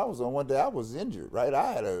team I was on one day, I was injured, right?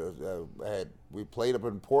 We played up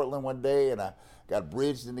in Portland one day, and I got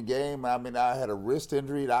bridged in the game. I mean, I had a wrist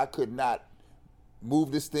injury, and I could not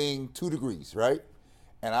move this thing 2 degrees, right?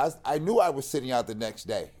 And I knew I was sitting out the next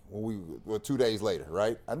day, 2 days later,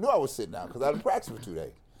 right? I knew I was sitting out because I had practiced for 2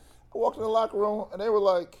 days. I walked in the locker room, and they were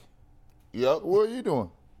like, "Yep, what are you doing?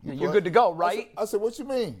 You're good to go, right?" I said, "What you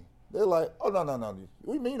mean?" They're like, "Oh, no. What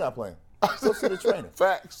do you mean you're not playing? Go see the trainer."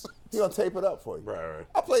 Facts. He's going to tape it up for you. Right.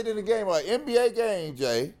 I played in a game, like NBA game,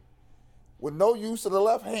 Jay, with no use of the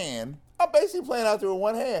left hand. I'm basically playing out there with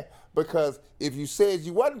one hand because if you said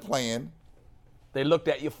you wasn't playing, they looked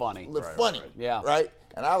at you funny. Right?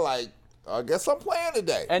 And I guess I'm playing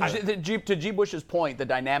today. And to G. Bush's point, the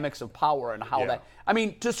dynamics of power and how that, I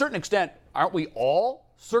mean, to a certain extent, aren't we all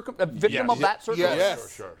a victim of that circumstance?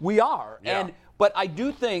 Yes. Sure. We are. Yeah. But I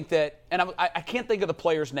do think that, and I can't think of the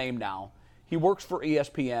player's name now. He works for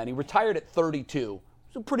ESPN. He retired at 32.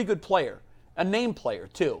 He's a pretty good player, a name player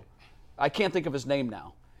too. I can't think of his name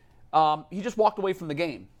now. He just walked away from the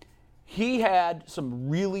game. he had some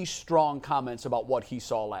really strong comments about what he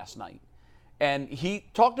saw last night. And he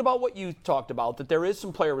talked about what you talked about, that there is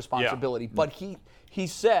some player responsibility. Yeah. But he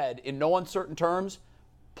said, in no uncertain terms,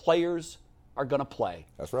 players are going to play.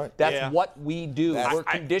 That's right. That's what we do. We're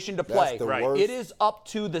conditioned to play. It is up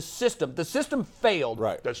to the system. The system failed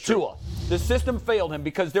That's true. Tua. The system failed him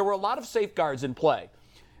because there were a lot of safeguards in play.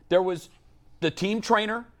 There was the team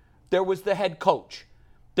trainer. There was the head coach.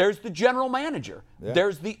 There's the general manager. Yeah.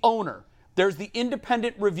 There's the owner. There's the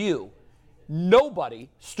independent review. Nobody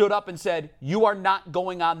stood up and said, you are not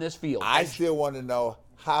going on this field. I still want to know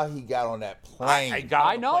how he got on that plane.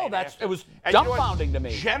 I know. It was dumbfounding to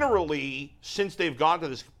me. Generally, since they've gone to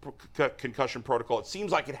this concussion protocol, it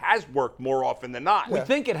seems like it has worked more often than not. We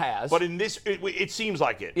think it has. But in this, it seems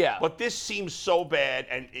like it. Yeah. But this seems so bad,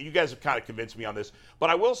 and you guys have kind of convinced me on this. But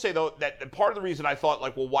I will say, though, that part of the reason I thought,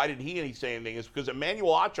 why didn't he say anything is because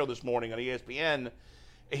Emmanuel Acho this morning on ESPN,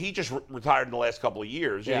 he just retired in the last couple of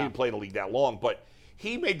years. Yeah. He didn't play in the league that long. But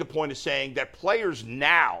he made the point of saying that players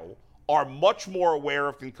now are much more aware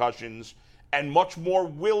of concussions and much more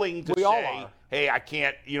willing to say, hey, I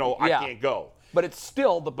can't, I can't go. But it's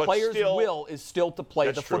still, the player's will is still to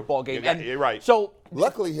play the football game. You're right. So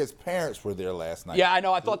luckily his parents were there last night. Yeah, I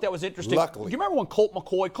know. I thought that was interesting. Luckily. Do you remember when Colt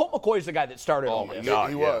McCoy is the guy that started all this? Oh, my God,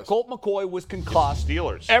 he was. Colt McCoy was concussed.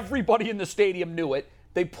 Steelers. Everybody in the stadium knew it.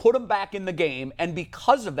 They put him back in the game, and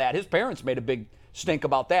because of that, his parents made a big stink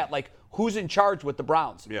about that. Who's in charge with the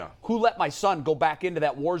Browns? Yeah. Who let my son go back into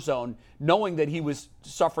that war zone knowing that he was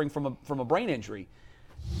suffering from a brain injury?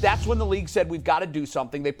 That's when the league said we've got to do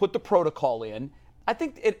something. They put the protocol in. I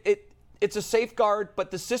think it's a safeguard,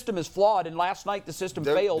 but the system is flawed, and last night the system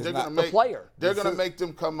failed the player. They're going to make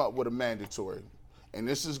them come up with a mandatory. And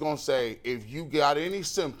this is going to say, if you got any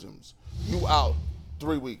symptoms, you out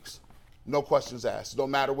 3 weeks. No questions asked. No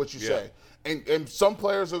matter what you say. And some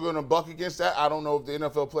players are going to buck against that. I don't know if the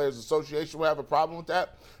NFL Players Association will have a problem with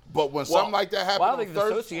that. But when something like that happens, I think the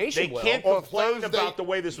association they can't complain about the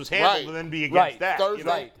way this was handled and then be against that.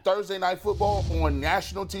 Thursday Night Football on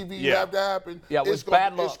national TV, you have to happen. Yeah, it's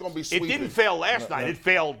bad luck. It's going to be sweet. It didn't fail last night. It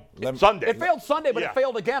failed Sunday. It failed Sunday, but it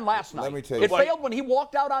failed again last night. Let me tell you. It failed when he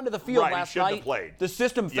walked out onto the field last night. The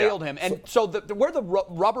system failed him. And so where the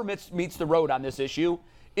rubber meets the road on this issue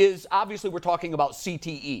is obviously we're talking about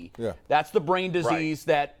CTE. Yeah. That's the brain disease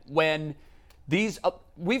that when these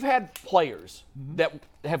we've had players that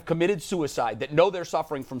have committed suicide that know they're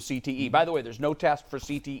suffering from CTE. By the way, there's no test for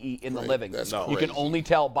CTE in the living. You can only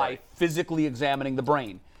tell by physically examining the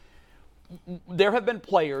brain. There have been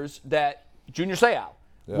players that Junior Seau,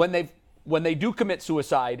 when they do commit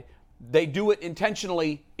suicide, they do it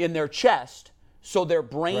intentionally in their chest so their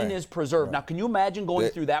brain is preserved. Now, can you imagine going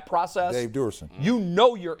through that process? Dave Duerson. You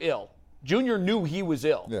know you're ill. Junior knew he was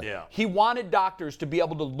ill. Yeah. He wanted doctors to be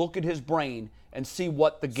able to look at his brain and see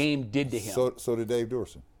what the game did to him. So did Dave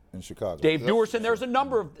Duerson in Chicago. Dave Duerson, there's a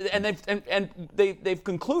number of, and they've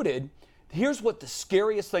concluded. Here's what the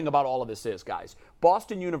scariest thing about all of this is, guys.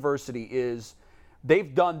 Boston University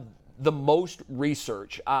they've done the most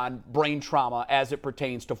research on brain trauma as it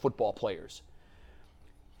pertains to football players.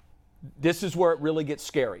 This is where it really gets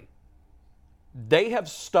scary. They have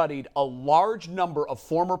studied a large number of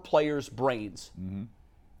former players' brains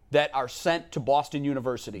that are sent to Boston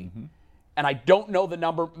University. And I don't know the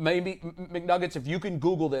number. Maybe, McNuggets, if you can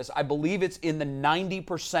Google this, I believe it's in the 90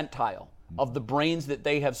 percentile of the brains that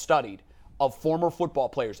they have studied of former football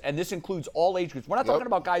players. And this includes all age groups. We're not talking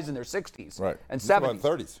about guys in their 60s and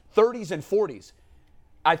 70s. 30s and 40s.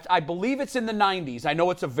 I believe it's in the 90s. I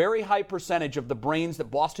know it's a very high percentage of the brains that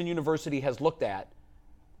Boston University has looked at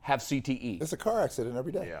have CTE. It's a car accident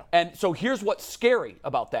every day. Yeah. And so here's what's scary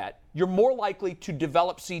about that. You're more likely to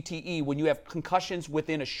develop CTE when you have concussions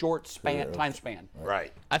within a short time span.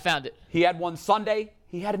 Right. I found it. He had one Sunday.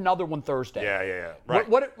 He had another one Thursday. Yeah. Right.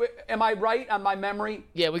 What am I right on my memory?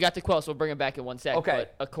 Yeah, we got the quote, so we'll bring it back in 1 second. Okay.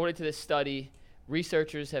 But according to this study,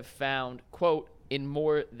 researchers have found, quote, in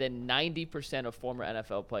more than 90% of former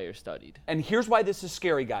NFL players studied. And here's why this is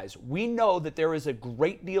scary, guys. We know that there is a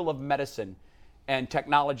great deal of medicine and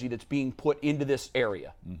technology that's being put into this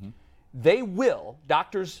area. They will,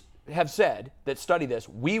 doctors have said that study this,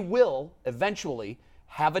 we will eventually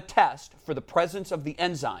have a test for the presence of the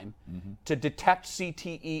enzyme to detect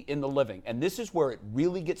CTE in the living. And this is where it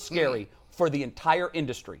really gets scary for the entire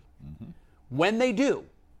industry. When they do,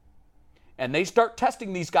 and they start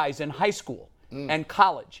testing these guys in high school and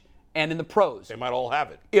college and in the pros. They might all have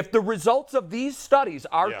it. If the results of these studies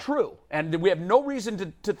are true, and we have no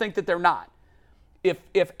reason to think that they're not,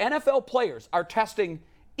 if NFL players are testing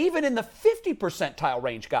even in the 50 percentile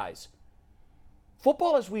range, guys,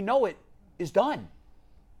 football as we know it is done.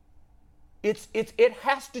 It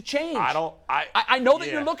has to change. I know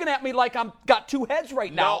that you're looking at me like I'm got two heads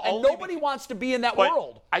right now, and nobody wants to be in that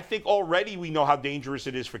world. I think already we know how dangerous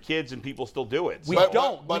it is for kids, and people still do it. We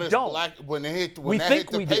don't. Black, when they hit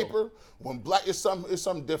the paper, when black it's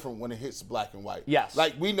something different when it hits black and white. Yes.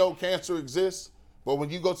 Like we know cancer exists, but when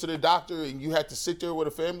you go to the doctor and you have to sit there with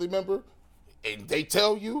a family member, and they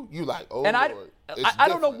tell you like, oh and Lord. I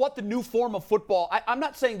don't know what the new form of football. I'm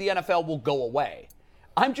not saying the NFL will go away.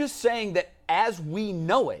 I'm just saying that as we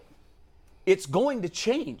know it, it's going to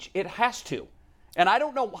change. It has to. And I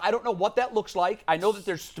don't know what that looks like. I know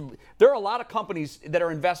that there are a lot of companies that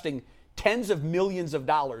are investing tens of millions of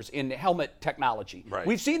dollars in helmet technology. Right.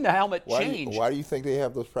 We've seen the helmet change. Why do you think they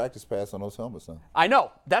have those practice pads on those helmets then? I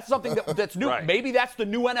know. That's something that's new. Right. Maybe that's the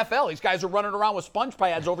new NFL. These guys are running around with sponge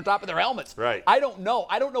pads over top of their helmets. Right. I don't know.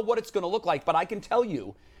 I don't know what it's going to look like, but I can tell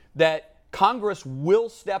you that Congress will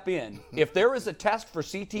step in if there is a test for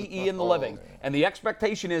CTE in the living, and the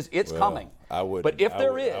expectation is it's coming. I would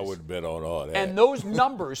bet on all that. And those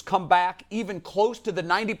numbers come back even close to the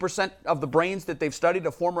 90% of the brains that they've studied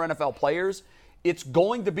of former NFL players, it's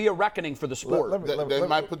going to be a reckoning for the sport. They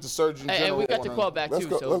might put the Surgeon General. And we got DeQuell back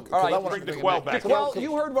too. All right, bring DeQuell back. DeQuell,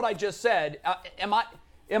 you heard what I just said.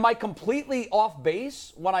 Am I completely off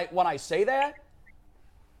base when I say that?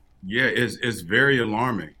 Yeah, it's very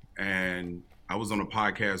alarming. And I was on a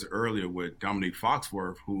podcast earlier with Dominique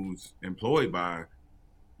Foxworth, who's employed by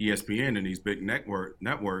ESPN and these big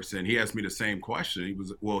networks, and he asked me the same question.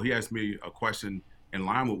 He asked me a question in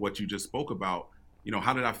line with what you just spoke about. You know,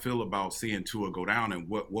 how did I feel about seeing Tua go down, and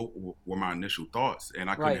what were my initial thoughts? And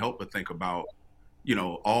I couldn't help but think about, you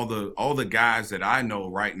know, all the guys that I know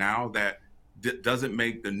right now that doesn't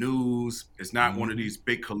make the news. It's not one of these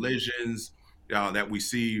big collisions that we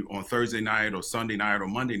see on Thursday night or Sunday night or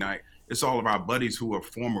Monday night. It's all of our buddies who are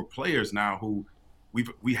former players now who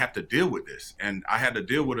we have to deal with this. And I had to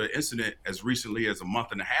deal with an incident as recently as a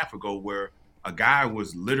month and a half ago where a guy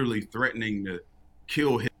was literally threatening to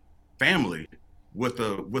kill his family with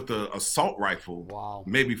a assault rifle,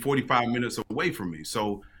 maybe 45 minutes away from me.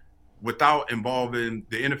 So without involving,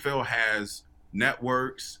 the NFL has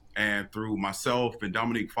networks, and through myself and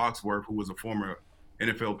Dominique Foxworth, who was a former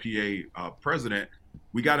NFLPA president,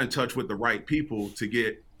 we got in touch with the right people to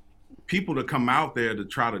get people to come out there to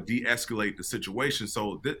try to de-escalate the situation.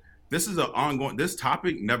 So this is this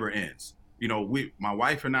topic never ends. You know, my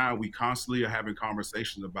wife and I, we constantly are having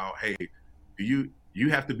conversations about, hey, you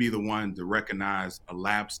have to be the one to recognize a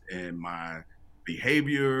lapse in my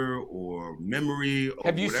behavior or memory. Or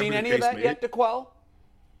have you seen any of that yet, DeQuell?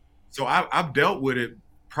 So I've dealt with it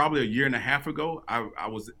probably a year and a half ago. I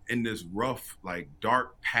was in this rough, like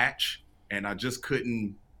dark patch, and I just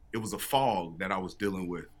couldn't, it was a fog that I was dealing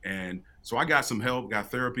with. And so I got some help, got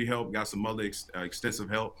therapy help, got some other extensive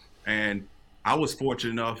help. And I was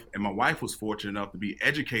fortunate enough, and my wife was fortunate enough to be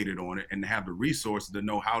educated on it and to have the resources to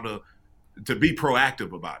know how to be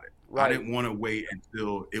proactive about it. Right. I didn't want to wait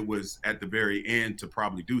until it was at the very end to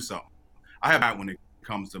probably do something. I have that when it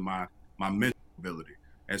comes to my mental ability.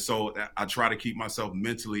 And so I try to keep myself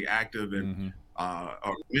mentally active and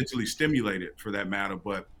or mentally stimulated for that matter.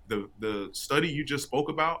 But the study you just spoke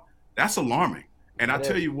about, that's alarming. And I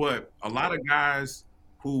tell you what, a lot of guys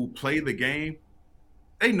who play the game,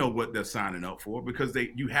 they know what they're signing up for, because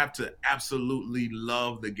you have to absolutely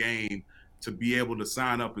love the game to be able to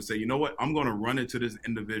sign up and say, you know what, I'm going to run into this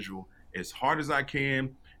individual as hard as I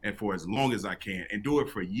can and for as long as I can, and do it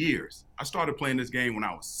for years. I started playing this game when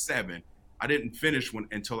I was 7. I didn't finish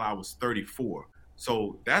until I was 34.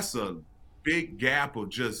 So that's a big gap of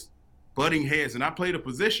just butting heads. And I played a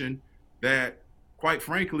position that, quite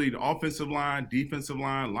frankly, the offensive line, defensive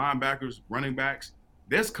line, linebackers, running backs,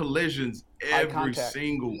 there's collisions every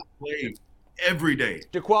single play, every day.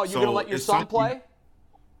 DeQuell, you going to let your son play?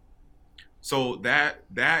 So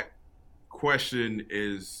that question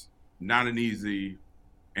is not an easy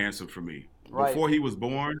answer for me. Right. Before he was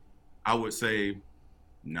born, I would say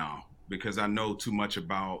no, because I know too much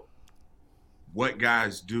about what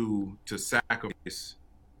guys do to sacrifice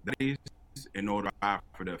days in order to provide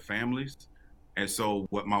for their families. And so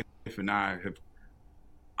what my wife and I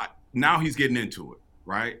have, now he's getting into it,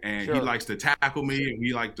 right? And he likes to tackle me, and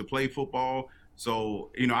he likes to play football. So,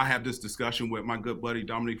 you know, I have this discussion with my good buddy,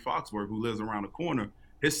 Dominique Foxworth, who lives around the corner.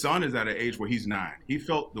 His son is at an age where he's 9. He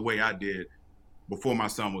felt the way I did before my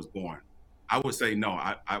son was born. I would say, no,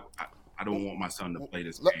 I don't want my son to play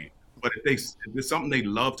this game. But if it's something they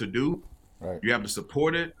love to do, you have to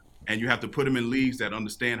support it, and you have to put them in leagues that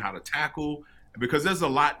understand how to tackle, because there's a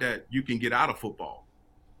lot that you can get out of football.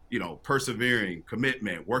 You know, persevering,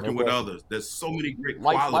 commitment, working with others. There's so many great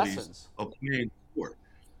qualities of playing sport.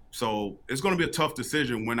 So it's going to be a tough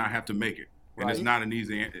decision when I have to make it, and it's not an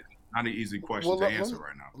easy question to answer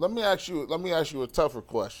right now. Let me ask you a tougher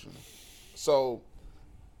question. So,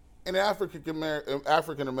 in the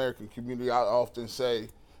African American community, I often say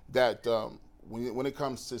that when it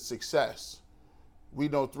comes to success, we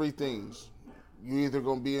know three things. You're either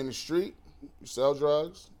going to be in the street, you sell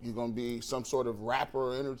drugs, you're going to be some sort of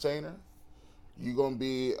rapper or entertainer, you're going to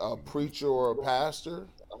be a preacher or a pastor,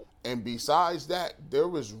 and besides that, there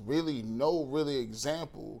was really no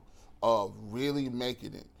example of really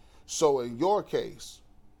making it. So in your case,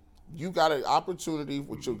 you got an opportunity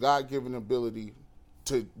with your God-given ability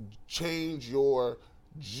to change your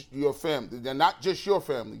family. They're not just your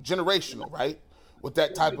family, generational, right? With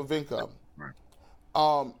that type of income.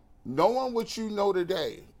 Right. Knowing what you know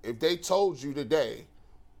today, if they told you today,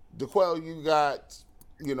 DeQuell, you got,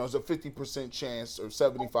 it's a 50% chance or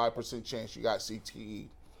 75% chance you got CTE,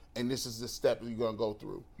 and this is the step you're going to go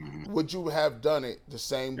through. Mm-hmm. Would you have done it the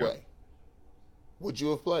same way? Would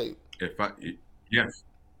you have played?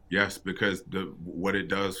 Yes, because what it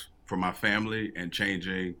does for my family and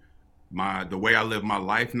changing the way I live my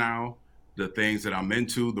life now, the things that I'm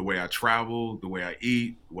into, the way I travel, the way I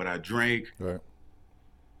eat, what I drink. Right.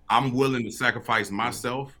 I'm willing to sacrifice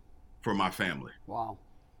myself for my family. Wow.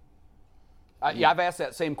 I've asked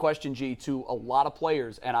that same question, G, to a lot of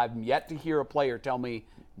players, and I've yet to hear a player tell me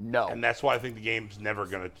no. And that's why I think the game's never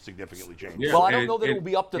going to significantly change. Yeah. Well, I don't know that it will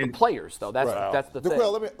be up to the players, though. That's the thing.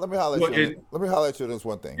 Well, let me highlight you. Let me highlight you on this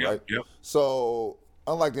one thing, right? Yep. So,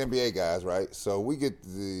 unlike the NBA guys, right? So we get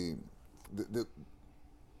the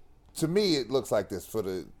to me, it looks like this. For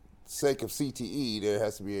the sake of CTE, there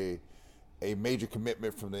has to be a major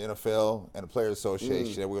commitment from the NFL and the Players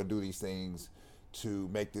Association that we're going to do these things to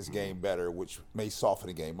make this game better, which may soften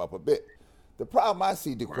the game up a bit. The problem I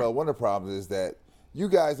see, DeQuell, one of the problems is that you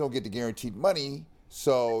guys don't get the guaranteed money,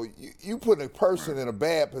 so you put a person in a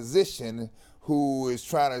bad position who is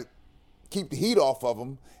trying to keep the heat off of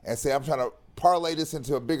them and say, I'm trying to parlay this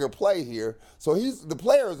into a bigger play here. So the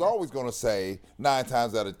player is always going to say 9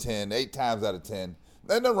 times out of 10, 8 times out of 10,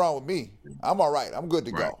 there's nothing wrong with me. I'm all right. I'm good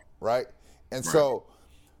to go, right? And so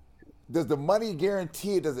does the money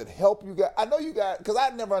guarantee it? Does it help you guys? I know you guys, because I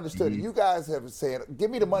never understood it. You guys have said,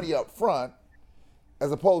 give me the money up front,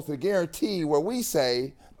 as opposed to the guarantee where we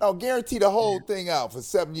say, no, guarantee the whole thing out for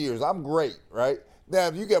 7 years. I'm great, right? Now,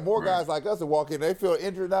 if you get more guys like us that walk in, they feel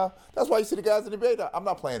injured now. That's why you see the guys in the debate. I'm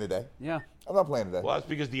not playing today. Yeah. I'm not playing today. Well, that's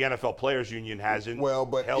because the NFL Players Union hasn't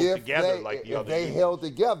held together like the other. If they held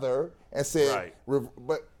together and said,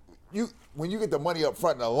 but when you get the money up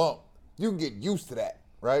front in a lump, you can get used to that,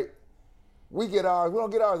 right? We get ours. We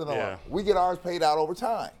don't get ours in a lump. We get ours paid out over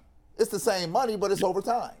time. It's the same money, but it's over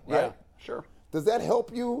time, right? Yeah, sure. Does that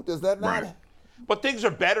help you? Does that not? Right. But things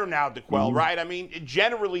are better now, DeQuell, right? I mean,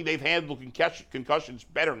 generally they've handled concussions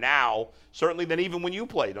better now, certainly than even when you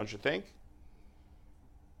played, don't you think?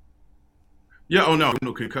 Yeah,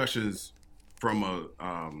 concussions from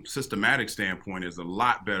a systematic standpoint is a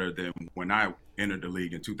lot better than when I entered the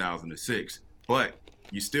league in 2006. But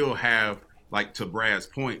you still have, like to Brad's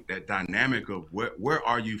point, that dynamic of where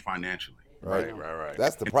are you financially? Right.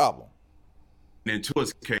 That's the problem. And in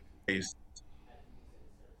Tua's case,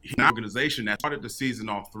 he's an organization that started the season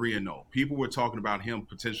off 3-0. People were talking about him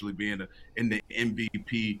potentially being in the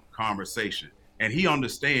MVP conversation. And he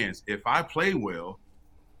understands, if I play well,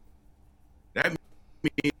 that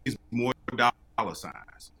means more dollar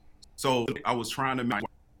signs. So I was trying to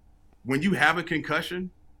when you have a concussion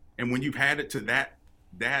and when you've had it to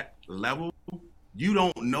that level, you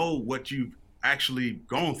don't know what you've actually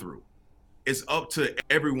gone through. It's up to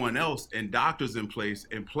everyone else and doctors in place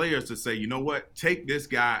and players to say, you know what, take this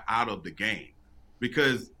guy out of the game.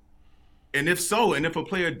 Because, and if a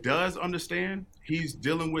player does understand he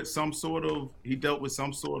dealt with some sort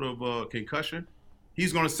of concussion,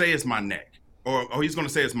 he's going to say it's my neck or he's going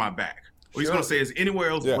to say it's my back. Or he's going to say it's anywhere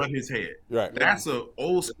else but his head. Right. That's an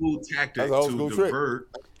old school tactic to divert.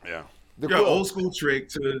 Yeah. Old school trick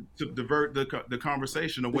to divert the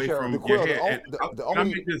conversation away from your head. Can I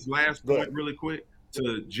make this last point really quick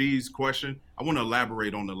to G's question? I want to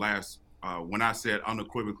elaborate on the last, when I said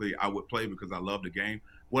unequivocally I would play because I love the game.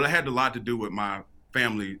 Well, it had a lot to do with my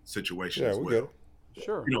family situation as well.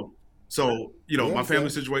 Sure. My family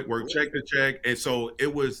situation worked check to check. And so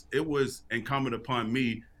it was incumbent upon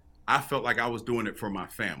me. I felt like I was doing it for my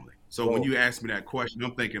family. So when you asked me that question,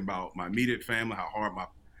 I'm thinking about my immediate family, how hard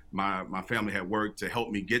my family had worked to help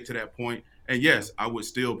me get to that point. And yes, I would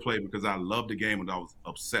still play because I loved the game and I was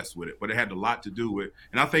obsessed with it. But it had a lot to do with,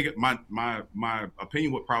 and I think my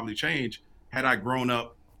opinion would probably change had I grown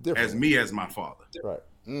up as me as my father. Right.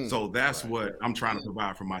 So that's what I'm trying to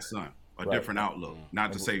provide for my son, a different outlook.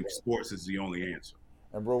 Not to say sports is the only answer.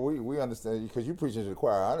 And bro, we understand because you preaching to the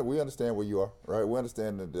choir. We understand where you are, right? We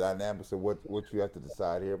understand the dynamics of what you have to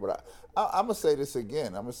decide here. But I'm gonna say this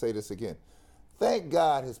again. Thank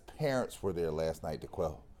God his parents were there last night to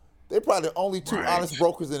quell. They're probably the only two honest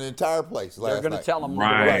brokers in the entire place last night. They're going to tell them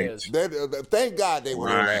what it is. Thank God they were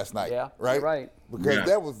there last night. Yeah, right. Because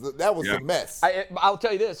that was a mess. I'll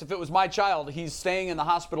tell you this: if it was my child, he's staying in the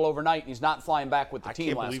hospital overnight and he's not flying back with the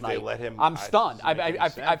team last night. They let him. I'm stunned.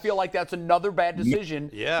 I feel like that's another bad decision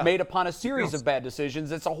made upon a series of bad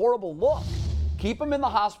decisions. It's a horrible look. Keep him in the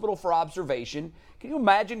hospital for observation. Can you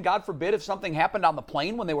imagine, God forbid, if something happened on the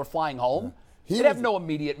plane when they were flying home? He'd have no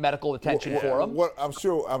immediate medical attention for him. What I'm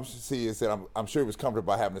sure he was comforted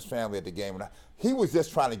by having his family at the game. And he was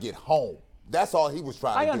just trying to get home. That's all he was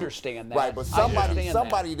trying to do. I understand that. Right, but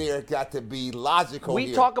somebody there got to be logical.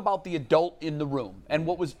 We talk about the adult in the room, and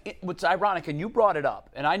what's ironic, and you brought it up,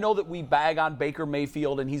 and I know that we bag on Baker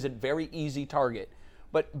Mayfield, and he's a very easy target.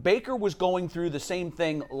 But Baker was going through the same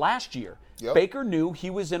thing last year. Yep. Baker knew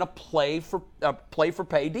he was in a play for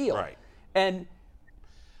pay deal. Right. And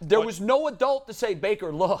there was no adult to say,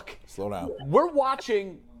 Baker, look, slow down. We're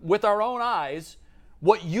watching with our own eyes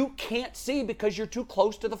what you can't see because you're too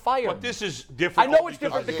close to the fire. But this is different. I know it's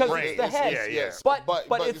different because it's the head. Yes. But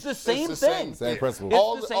it's the same thing. Same principle.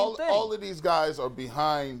 All of these guys are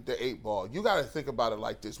behind the 8 ball. You got to think about it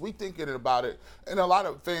like this. We thinking about it, and a lot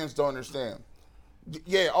of fans don't understand.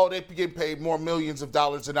 Yeah, they get paid more millions of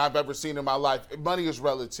dollars than I've ever seen in my life. Money is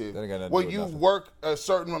relative. When you work a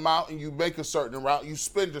certain amount and you make a certain amount, you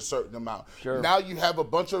spend a certain amount. Sure. Now you have a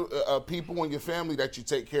bunch of people in your family that you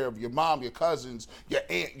take care of, your mom, your cousins, your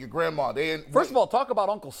aunt, your grandma. First of all, talk about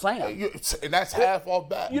Uncle Sam. And that's half off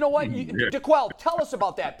back. You know what? DeQuell, tell us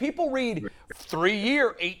about that. People read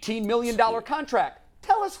 3-year, $18 million contract.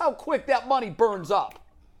 Tell us how quick that money burns up.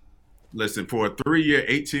 Listen, for a 3-year,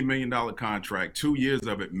 $18 million contract, 2 years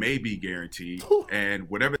of it may be guaranteed. And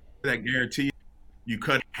whatever that guarantee, you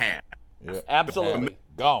cut half. Yeah. Absolutely.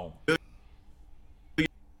 Gone. $1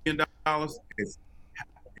 million,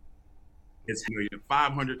 it's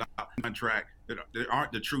 $500 contract. There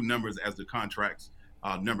aren't the true numbers as the contract's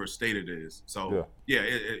number stated is. So,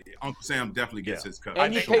 Uncle Sam definitely gets his cut.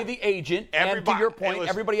 And you pay the agent. And to your point,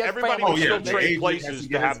 everybody has family. Will still trade places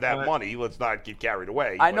to have that money. Let's not get carried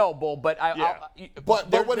away. I know, Bull, but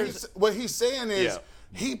what he's saying is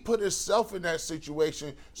he put himself in that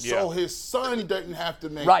situation so his son doesn't have to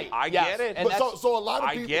make it. I get it. And so a lot of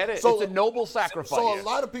people, I get it. It's a noble sacrifice. So a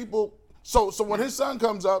lot of people. So when his son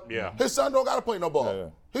comes up, his son don't got to play no ball. Yeah.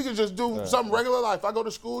 He can just do some regular life. I go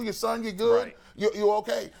to school, your son, you're good, Right. you're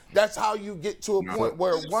okay. That's how you get to a point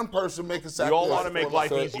where one person makes a sacrifice. We all want to make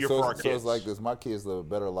life easier for our kids. So it's like this. My kids live a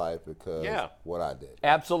better life because what I did.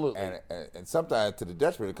 Absolutely. And sometimes to the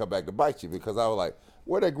detriment, it come back to bite you because I was like,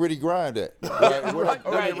 where that gritty grind at? Where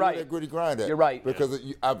that gritty grind at? You're right. Because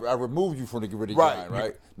I removed you from the gritty grind,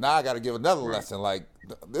 right? Now I got to give another lesson like,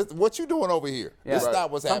 what you doing over here? This is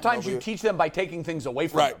not what's happening. Sometimes you teach them by taking things away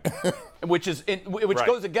from them, which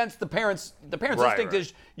goes against the parents. The parents' instinct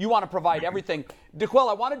is you want to provide everything. DeQuell,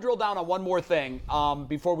 I want to drill down on one more thing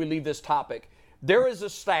before we leave this topic. There is a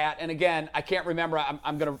stat, and again, I can't remember.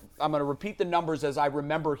 I'm gonna repeat the numbers as I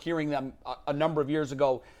remember hearing them a number of years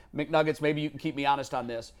ago. McNuggets, maybe you can keep me honest on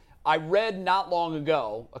this. I read not long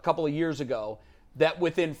ago, a couple of years ago, that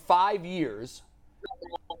within 5 years,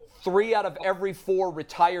 3 out of every 4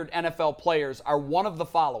 retired NFL players are one of the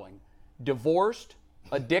following: divorced,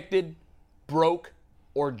 addicted, broke,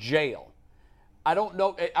 or jail. I don't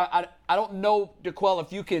know. I don't know, DeQuell,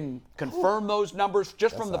 if you can confirm those numbers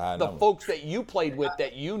just from the folks that you played with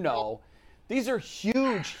that you know. These are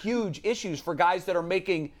huge, huge issues for guys that are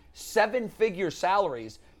making 7-figure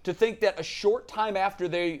salaries to think that a short time after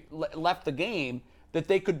they left the game that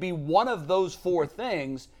they could be one of those 4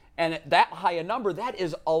 things, and at that high a number, that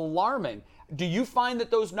is alarming. Do you find that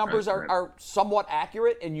those numbers are somewhat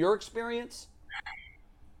accurate in your experience?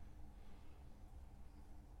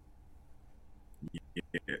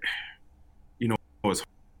 You know, it's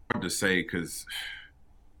hard to say because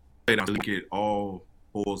I think it all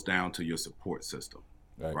boils down to your support system,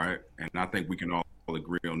 right? And I think we can all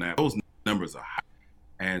agree on that. Those numbers are high.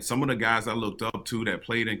 And some of the guys I looked up to that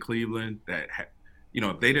played in Cleveland, that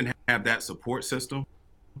if they didn't have that support system,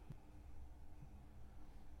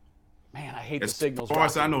 man, I hate the signals. As far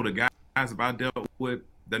as I know, the guys I've dealt with,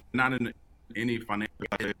 they're not in any financial.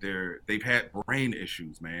 They've had brain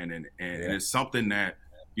issues, man, and it's something that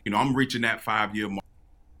I'm reaching that 5-year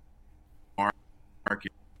mark.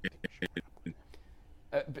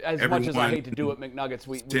 As much as I hate to do it, McNuggets,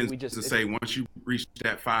 we just to say once you reach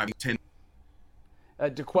that 5, 10.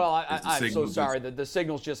 DeQuell, I'm so sorry. The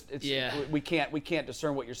signal's just we can't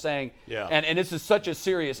discern what you're saying. Yeah. And this is such a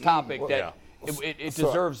serious topic that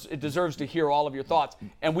it deserves to hear all of your thoughts.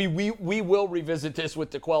 And we will revisit this with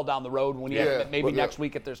DeQuell down the road when maybe next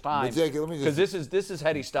week if there's time. Because this is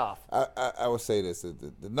heady stuff. I would say this: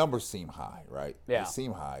 the numbers seem high, right? Yeah. They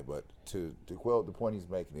seem high, but to DeQuell, the point he's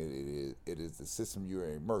making, it is the system you're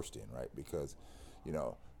immersed in, right? Because,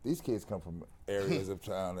 these kids come from areas of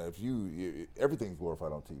town that everything's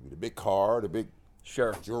glorified on TV. The big car, the big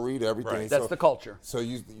jewelry, everything. Right. That's the culture. So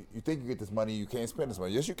you think you get this money, you can't spend this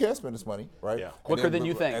money. Yes, you can spend this money, right? Yeah. Quicker than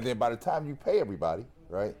you think. And then by the time you pay everybody,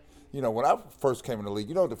 right? When I first came in the league,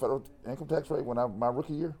 the federal income tax rate my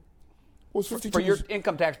rookie year was 52%. For your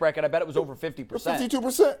income tax bracket, I bet it was over 50%.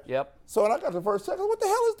 52%. Yep. So when I got the first check, I was like, what the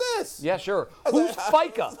hell is this? Yeah, sure. Who's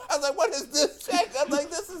FICA? I was like, what is this check? I was like,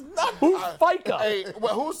 this is nothing. Who's FICA? Hey,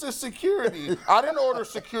 well, who's the security? I didn't order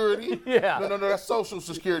security. Yeah. No, that's Social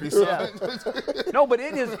Security, son. No, but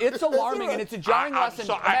it's alarming and it's a jarring lesson.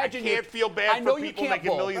 I can't feel bad for people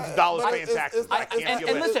making millions of dollars paying taxes. I can't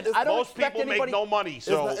feel bad. Listen, I don't Most expect people make no money,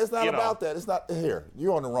 so it's not about that. It's not here.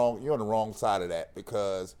 You're on the wrong side of that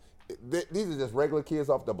because these are just regular kids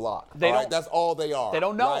off the block. That's all they are. They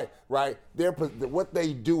don't know. Right. What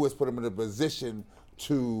they do is put them in a position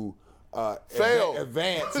to fail,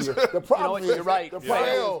 advance. The problem is, you're right.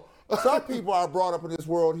 Fail. Some people are brought up in this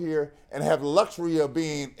world here and have the luxury of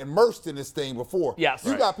being immersed in this thing before. Yes.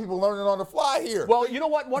 You got people learning on the fly here. Well, you know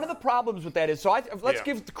what? One of the problems with that is, let's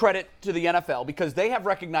give the credit to the NFL because they have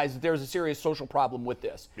recognized that there's a serious social problem with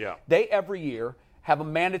this. Yeah. They every year have a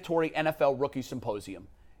mandatory NFL rookie symposium.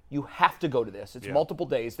 You have to go to this. It's multiple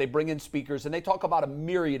days. They bring in speakers, and they talk about a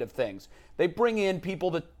myriad of things. They bring in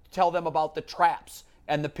people to tell them about the traps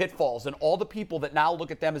and the pitfalls and all the people that now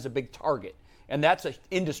look at them as a big target. And that's an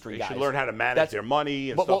industry, guys. They should learn how to manage their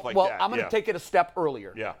money and stuff like that. Well, I'm going to take it a step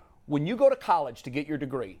earlier. Yeah. When you go to college to get your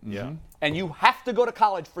degree, and you have to go to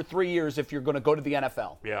college for 3 years if you're going to go to the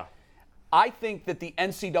NFL. Yeah. I think that the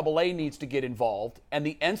NCAA needs to get involved, and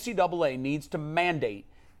the NCAA needs to mandate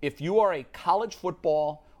if you are a college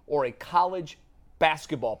football or a college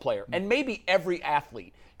basketball player, and maybe every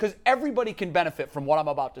athlete, because everybody can benefit from what I'm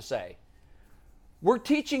about to say. We're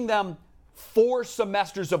teaching them 4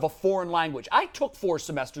 semesters of a foreign language. I took 4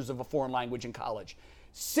 semesters of a foreign language in college.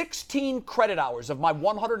 16 credit hours of my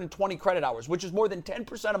 120 credit hours, which is more than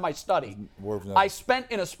 10% of my study, I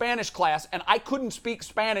spent in a Spanish class, and I couldn't speak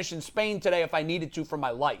Spanish in Spain today if I needed to for my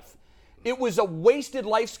life. It was a wasted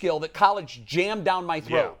life skill that college jammed down my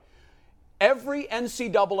throat. Yeah. Every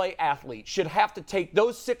NCAA athlete should have to take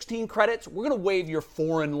those 16 credits. We're going to waive your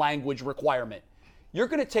foreign language requirement. You're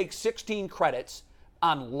going to take 16 credits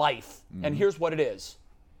on life. And here's what it is: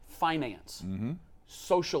 finance,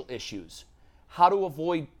 social issues, how to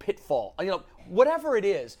avoid pitfall. Whatever it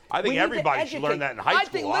is. I think everybody should learn that in high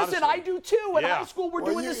school. Listen, I do too. In high school, we're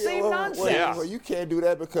doing the same nonsense. Well, you can't do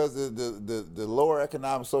that because the lower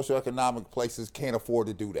economic, socioeconomic places can't afford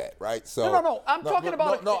to do that, right? So No. I'm talking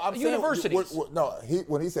about universities.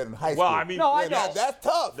 When he said in high school. Well, I mean, I know. That's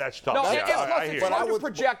tough. That's tough. No, I it's hard to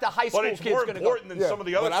project a high school kid's going to go. But it's more important than some of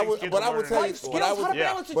the other things kids are learning. Life skills, how to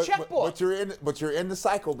balance a checkbook. But you're in the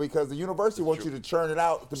cycle because the university wants you to churn it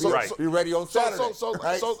out to be ready on Saturday.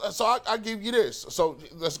 So I give you this. So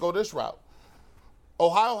let's go this route.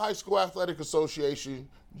 Ohio High School Athletic Association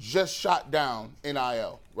just shot down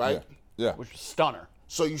NIL, right? Yeah. Which was stunner.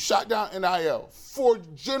 So you shot down NIL. For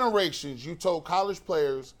generations, you told college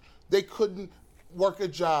players they couldn't work a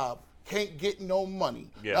job, can't get no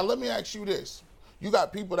money. Yeah. Now let me ask you this. You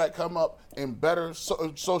got people that come up in better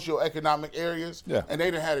socioeconomic areas, and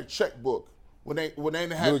they done had a checkbook. When they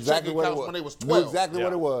didn't have checking accounts when they was 12. Knew exactly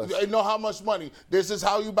what it was. They know how much money. This is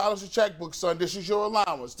how you balance your checkbook, son. This is your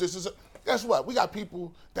allowance. Guess what? We got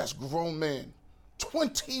people that's grown men,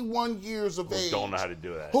 21 years of age. Don't know how to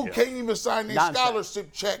do that. Who can't even sign their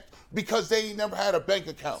scholarship check because they ain't never had a bank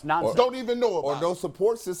account. Don't even know about it. Or no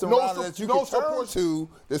support system around that you can turn to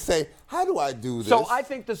say, how do I do this? So I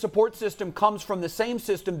think the support system comes from the same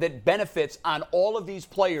system that benefits on all of these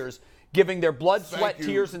players giving their blood, sweat,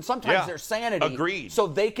 tears, and sometimes their sanity. Agreed. So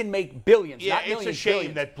they can make billions, not millions. It's a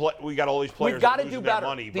shame that we got all these players We've got to losing do their better.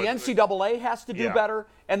 money. The NCAA has to do better,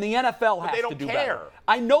 and the NFL has to do better.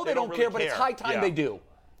 I know they don't care, but it's high time they do.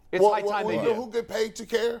 It's high time they do. You know who get paid to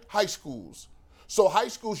care? High schools. So high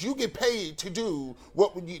schools, you get paid to do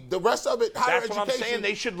what the rest of it. Higher education. That's what I'm saying.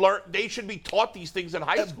 They should learn. They should be taught these things in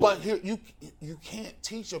high school. But here, you can't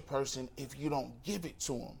teach a person if you don't give it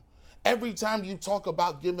to them. Every time you talk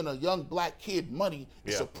about giving a young black kid money,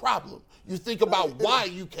 it's a problem. You think about why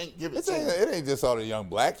you can't give it to them. It ain't just all the young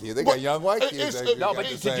black kids. They got young white kids. No, but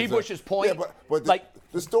to G. Bush's point, but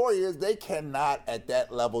the story is they cannot at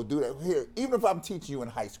that level do that. Here, even if I'm teaching you in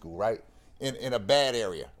high school, right, in a bad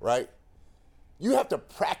area, right, you have to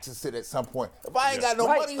practice it at some point. If I ain't got no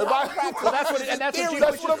money, I practice. Well, that's what G.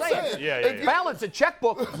 Bush is saying. Yeah. Balance a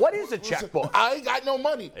checkbook. What is a checkbook? I ain't got no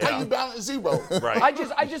money. How you balance zero? Right. I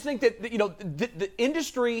just think that the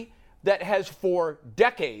industry that has for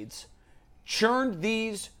decades churned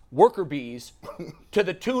these worker bees to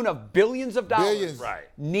the tune of billions of dollars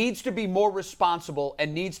needs to be more responsible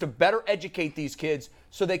and needs to better educate these kids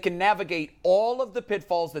so they can navigate all of the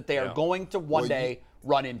pitfalls that they are going to one day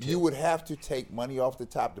run into. You would have to take money off the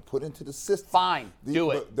top to put into the system. Fine, do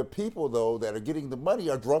it. The people, though, that are getting the money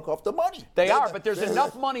are drunk off the money. They are, but there's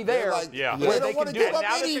enough money there where they can do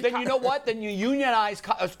it. Then you know what? Then you unionize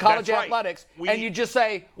college athletics, and you just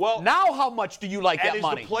say, now how much do you like that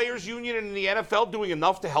money? Is the players' union in the NFL doing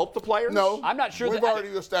enough to help the players? No. I'm not sure. We've already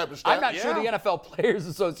established that. I'm not sure the NFL Players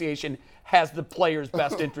Association has the players'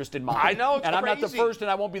 best interest in mind. I know, it's and I'm not the crazy. first, and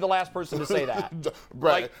I won't be the last person to say that.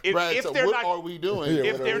 Brad, if so they're what not, are we doing?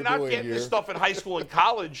 If they're not getting this stuff in high school and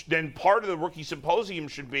college, then part of the rookie symposium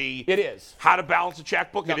should be how to balance a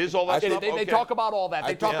checkbook. It is all that stuff. They talk about all that.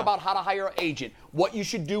 They talk about how to hire an agent, what you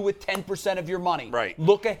should do with 10% of your money. Right.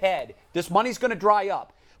 Look ahead. This money's going to dry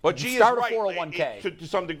up. But G start is a 401k. To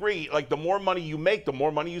some degree, like the more money you make, the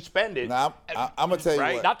more money you spend it. Now, I'm going to tell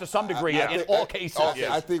you what. Not to some degree, in all cases.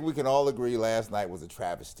 I think we can all agree last night was a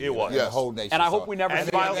travesty. It was. The whole nation. And I hope we never see it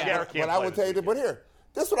again. But I would tell you that, but here,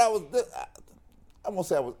 this is what I won't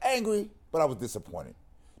say I was angry, but I was disappointed.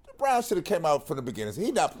 The Browns should have came out from the beginning.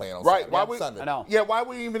 He's not playing on Sunday. I know. Yeah, why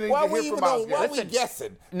we even hear from Miles Garrett? Why we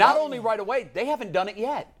guessing? Not only right away, they haven't done it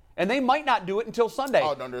yet. And they might not do it until Sunday.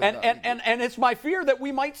 Oh, no, and it's my fear that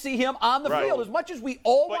we might see him on the field. As much as we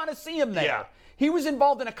all want to see him there, he was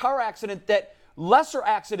involved in a car accident that lesser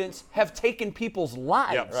accidents have taken people's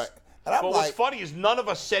lives. Yep. Right. But what's funny is none of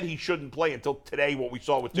us said he shouldn't play until today, what we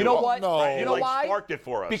saw with Tua. You know what? No. You know why? Sparked it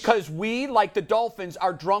for us. Because we, like the Dolphins,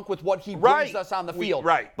 are drunk with what he brings us on the field.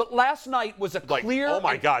 But last night was a clear... oh,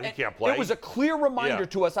 my God, he can't play. It was a clear reminder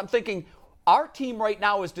to us. I'm thinking, our team right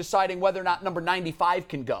now is deciding whether or not number 95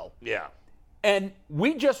 can go. Yeah. And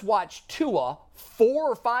we just watched Tua, 4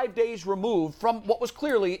 or 5 days removed from what was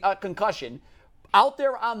clearly a concussion, out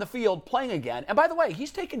there on the field playing again. And by the way,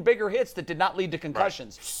 he's taken bigger hits that did not lead to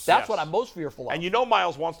concussions. That's what I'm most fearful of. And you know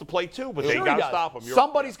Miles wants to play too, but they got to stop him.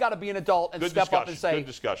 Somebody's got to be an adult and step up and say, Good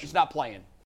discussion. he's not playing.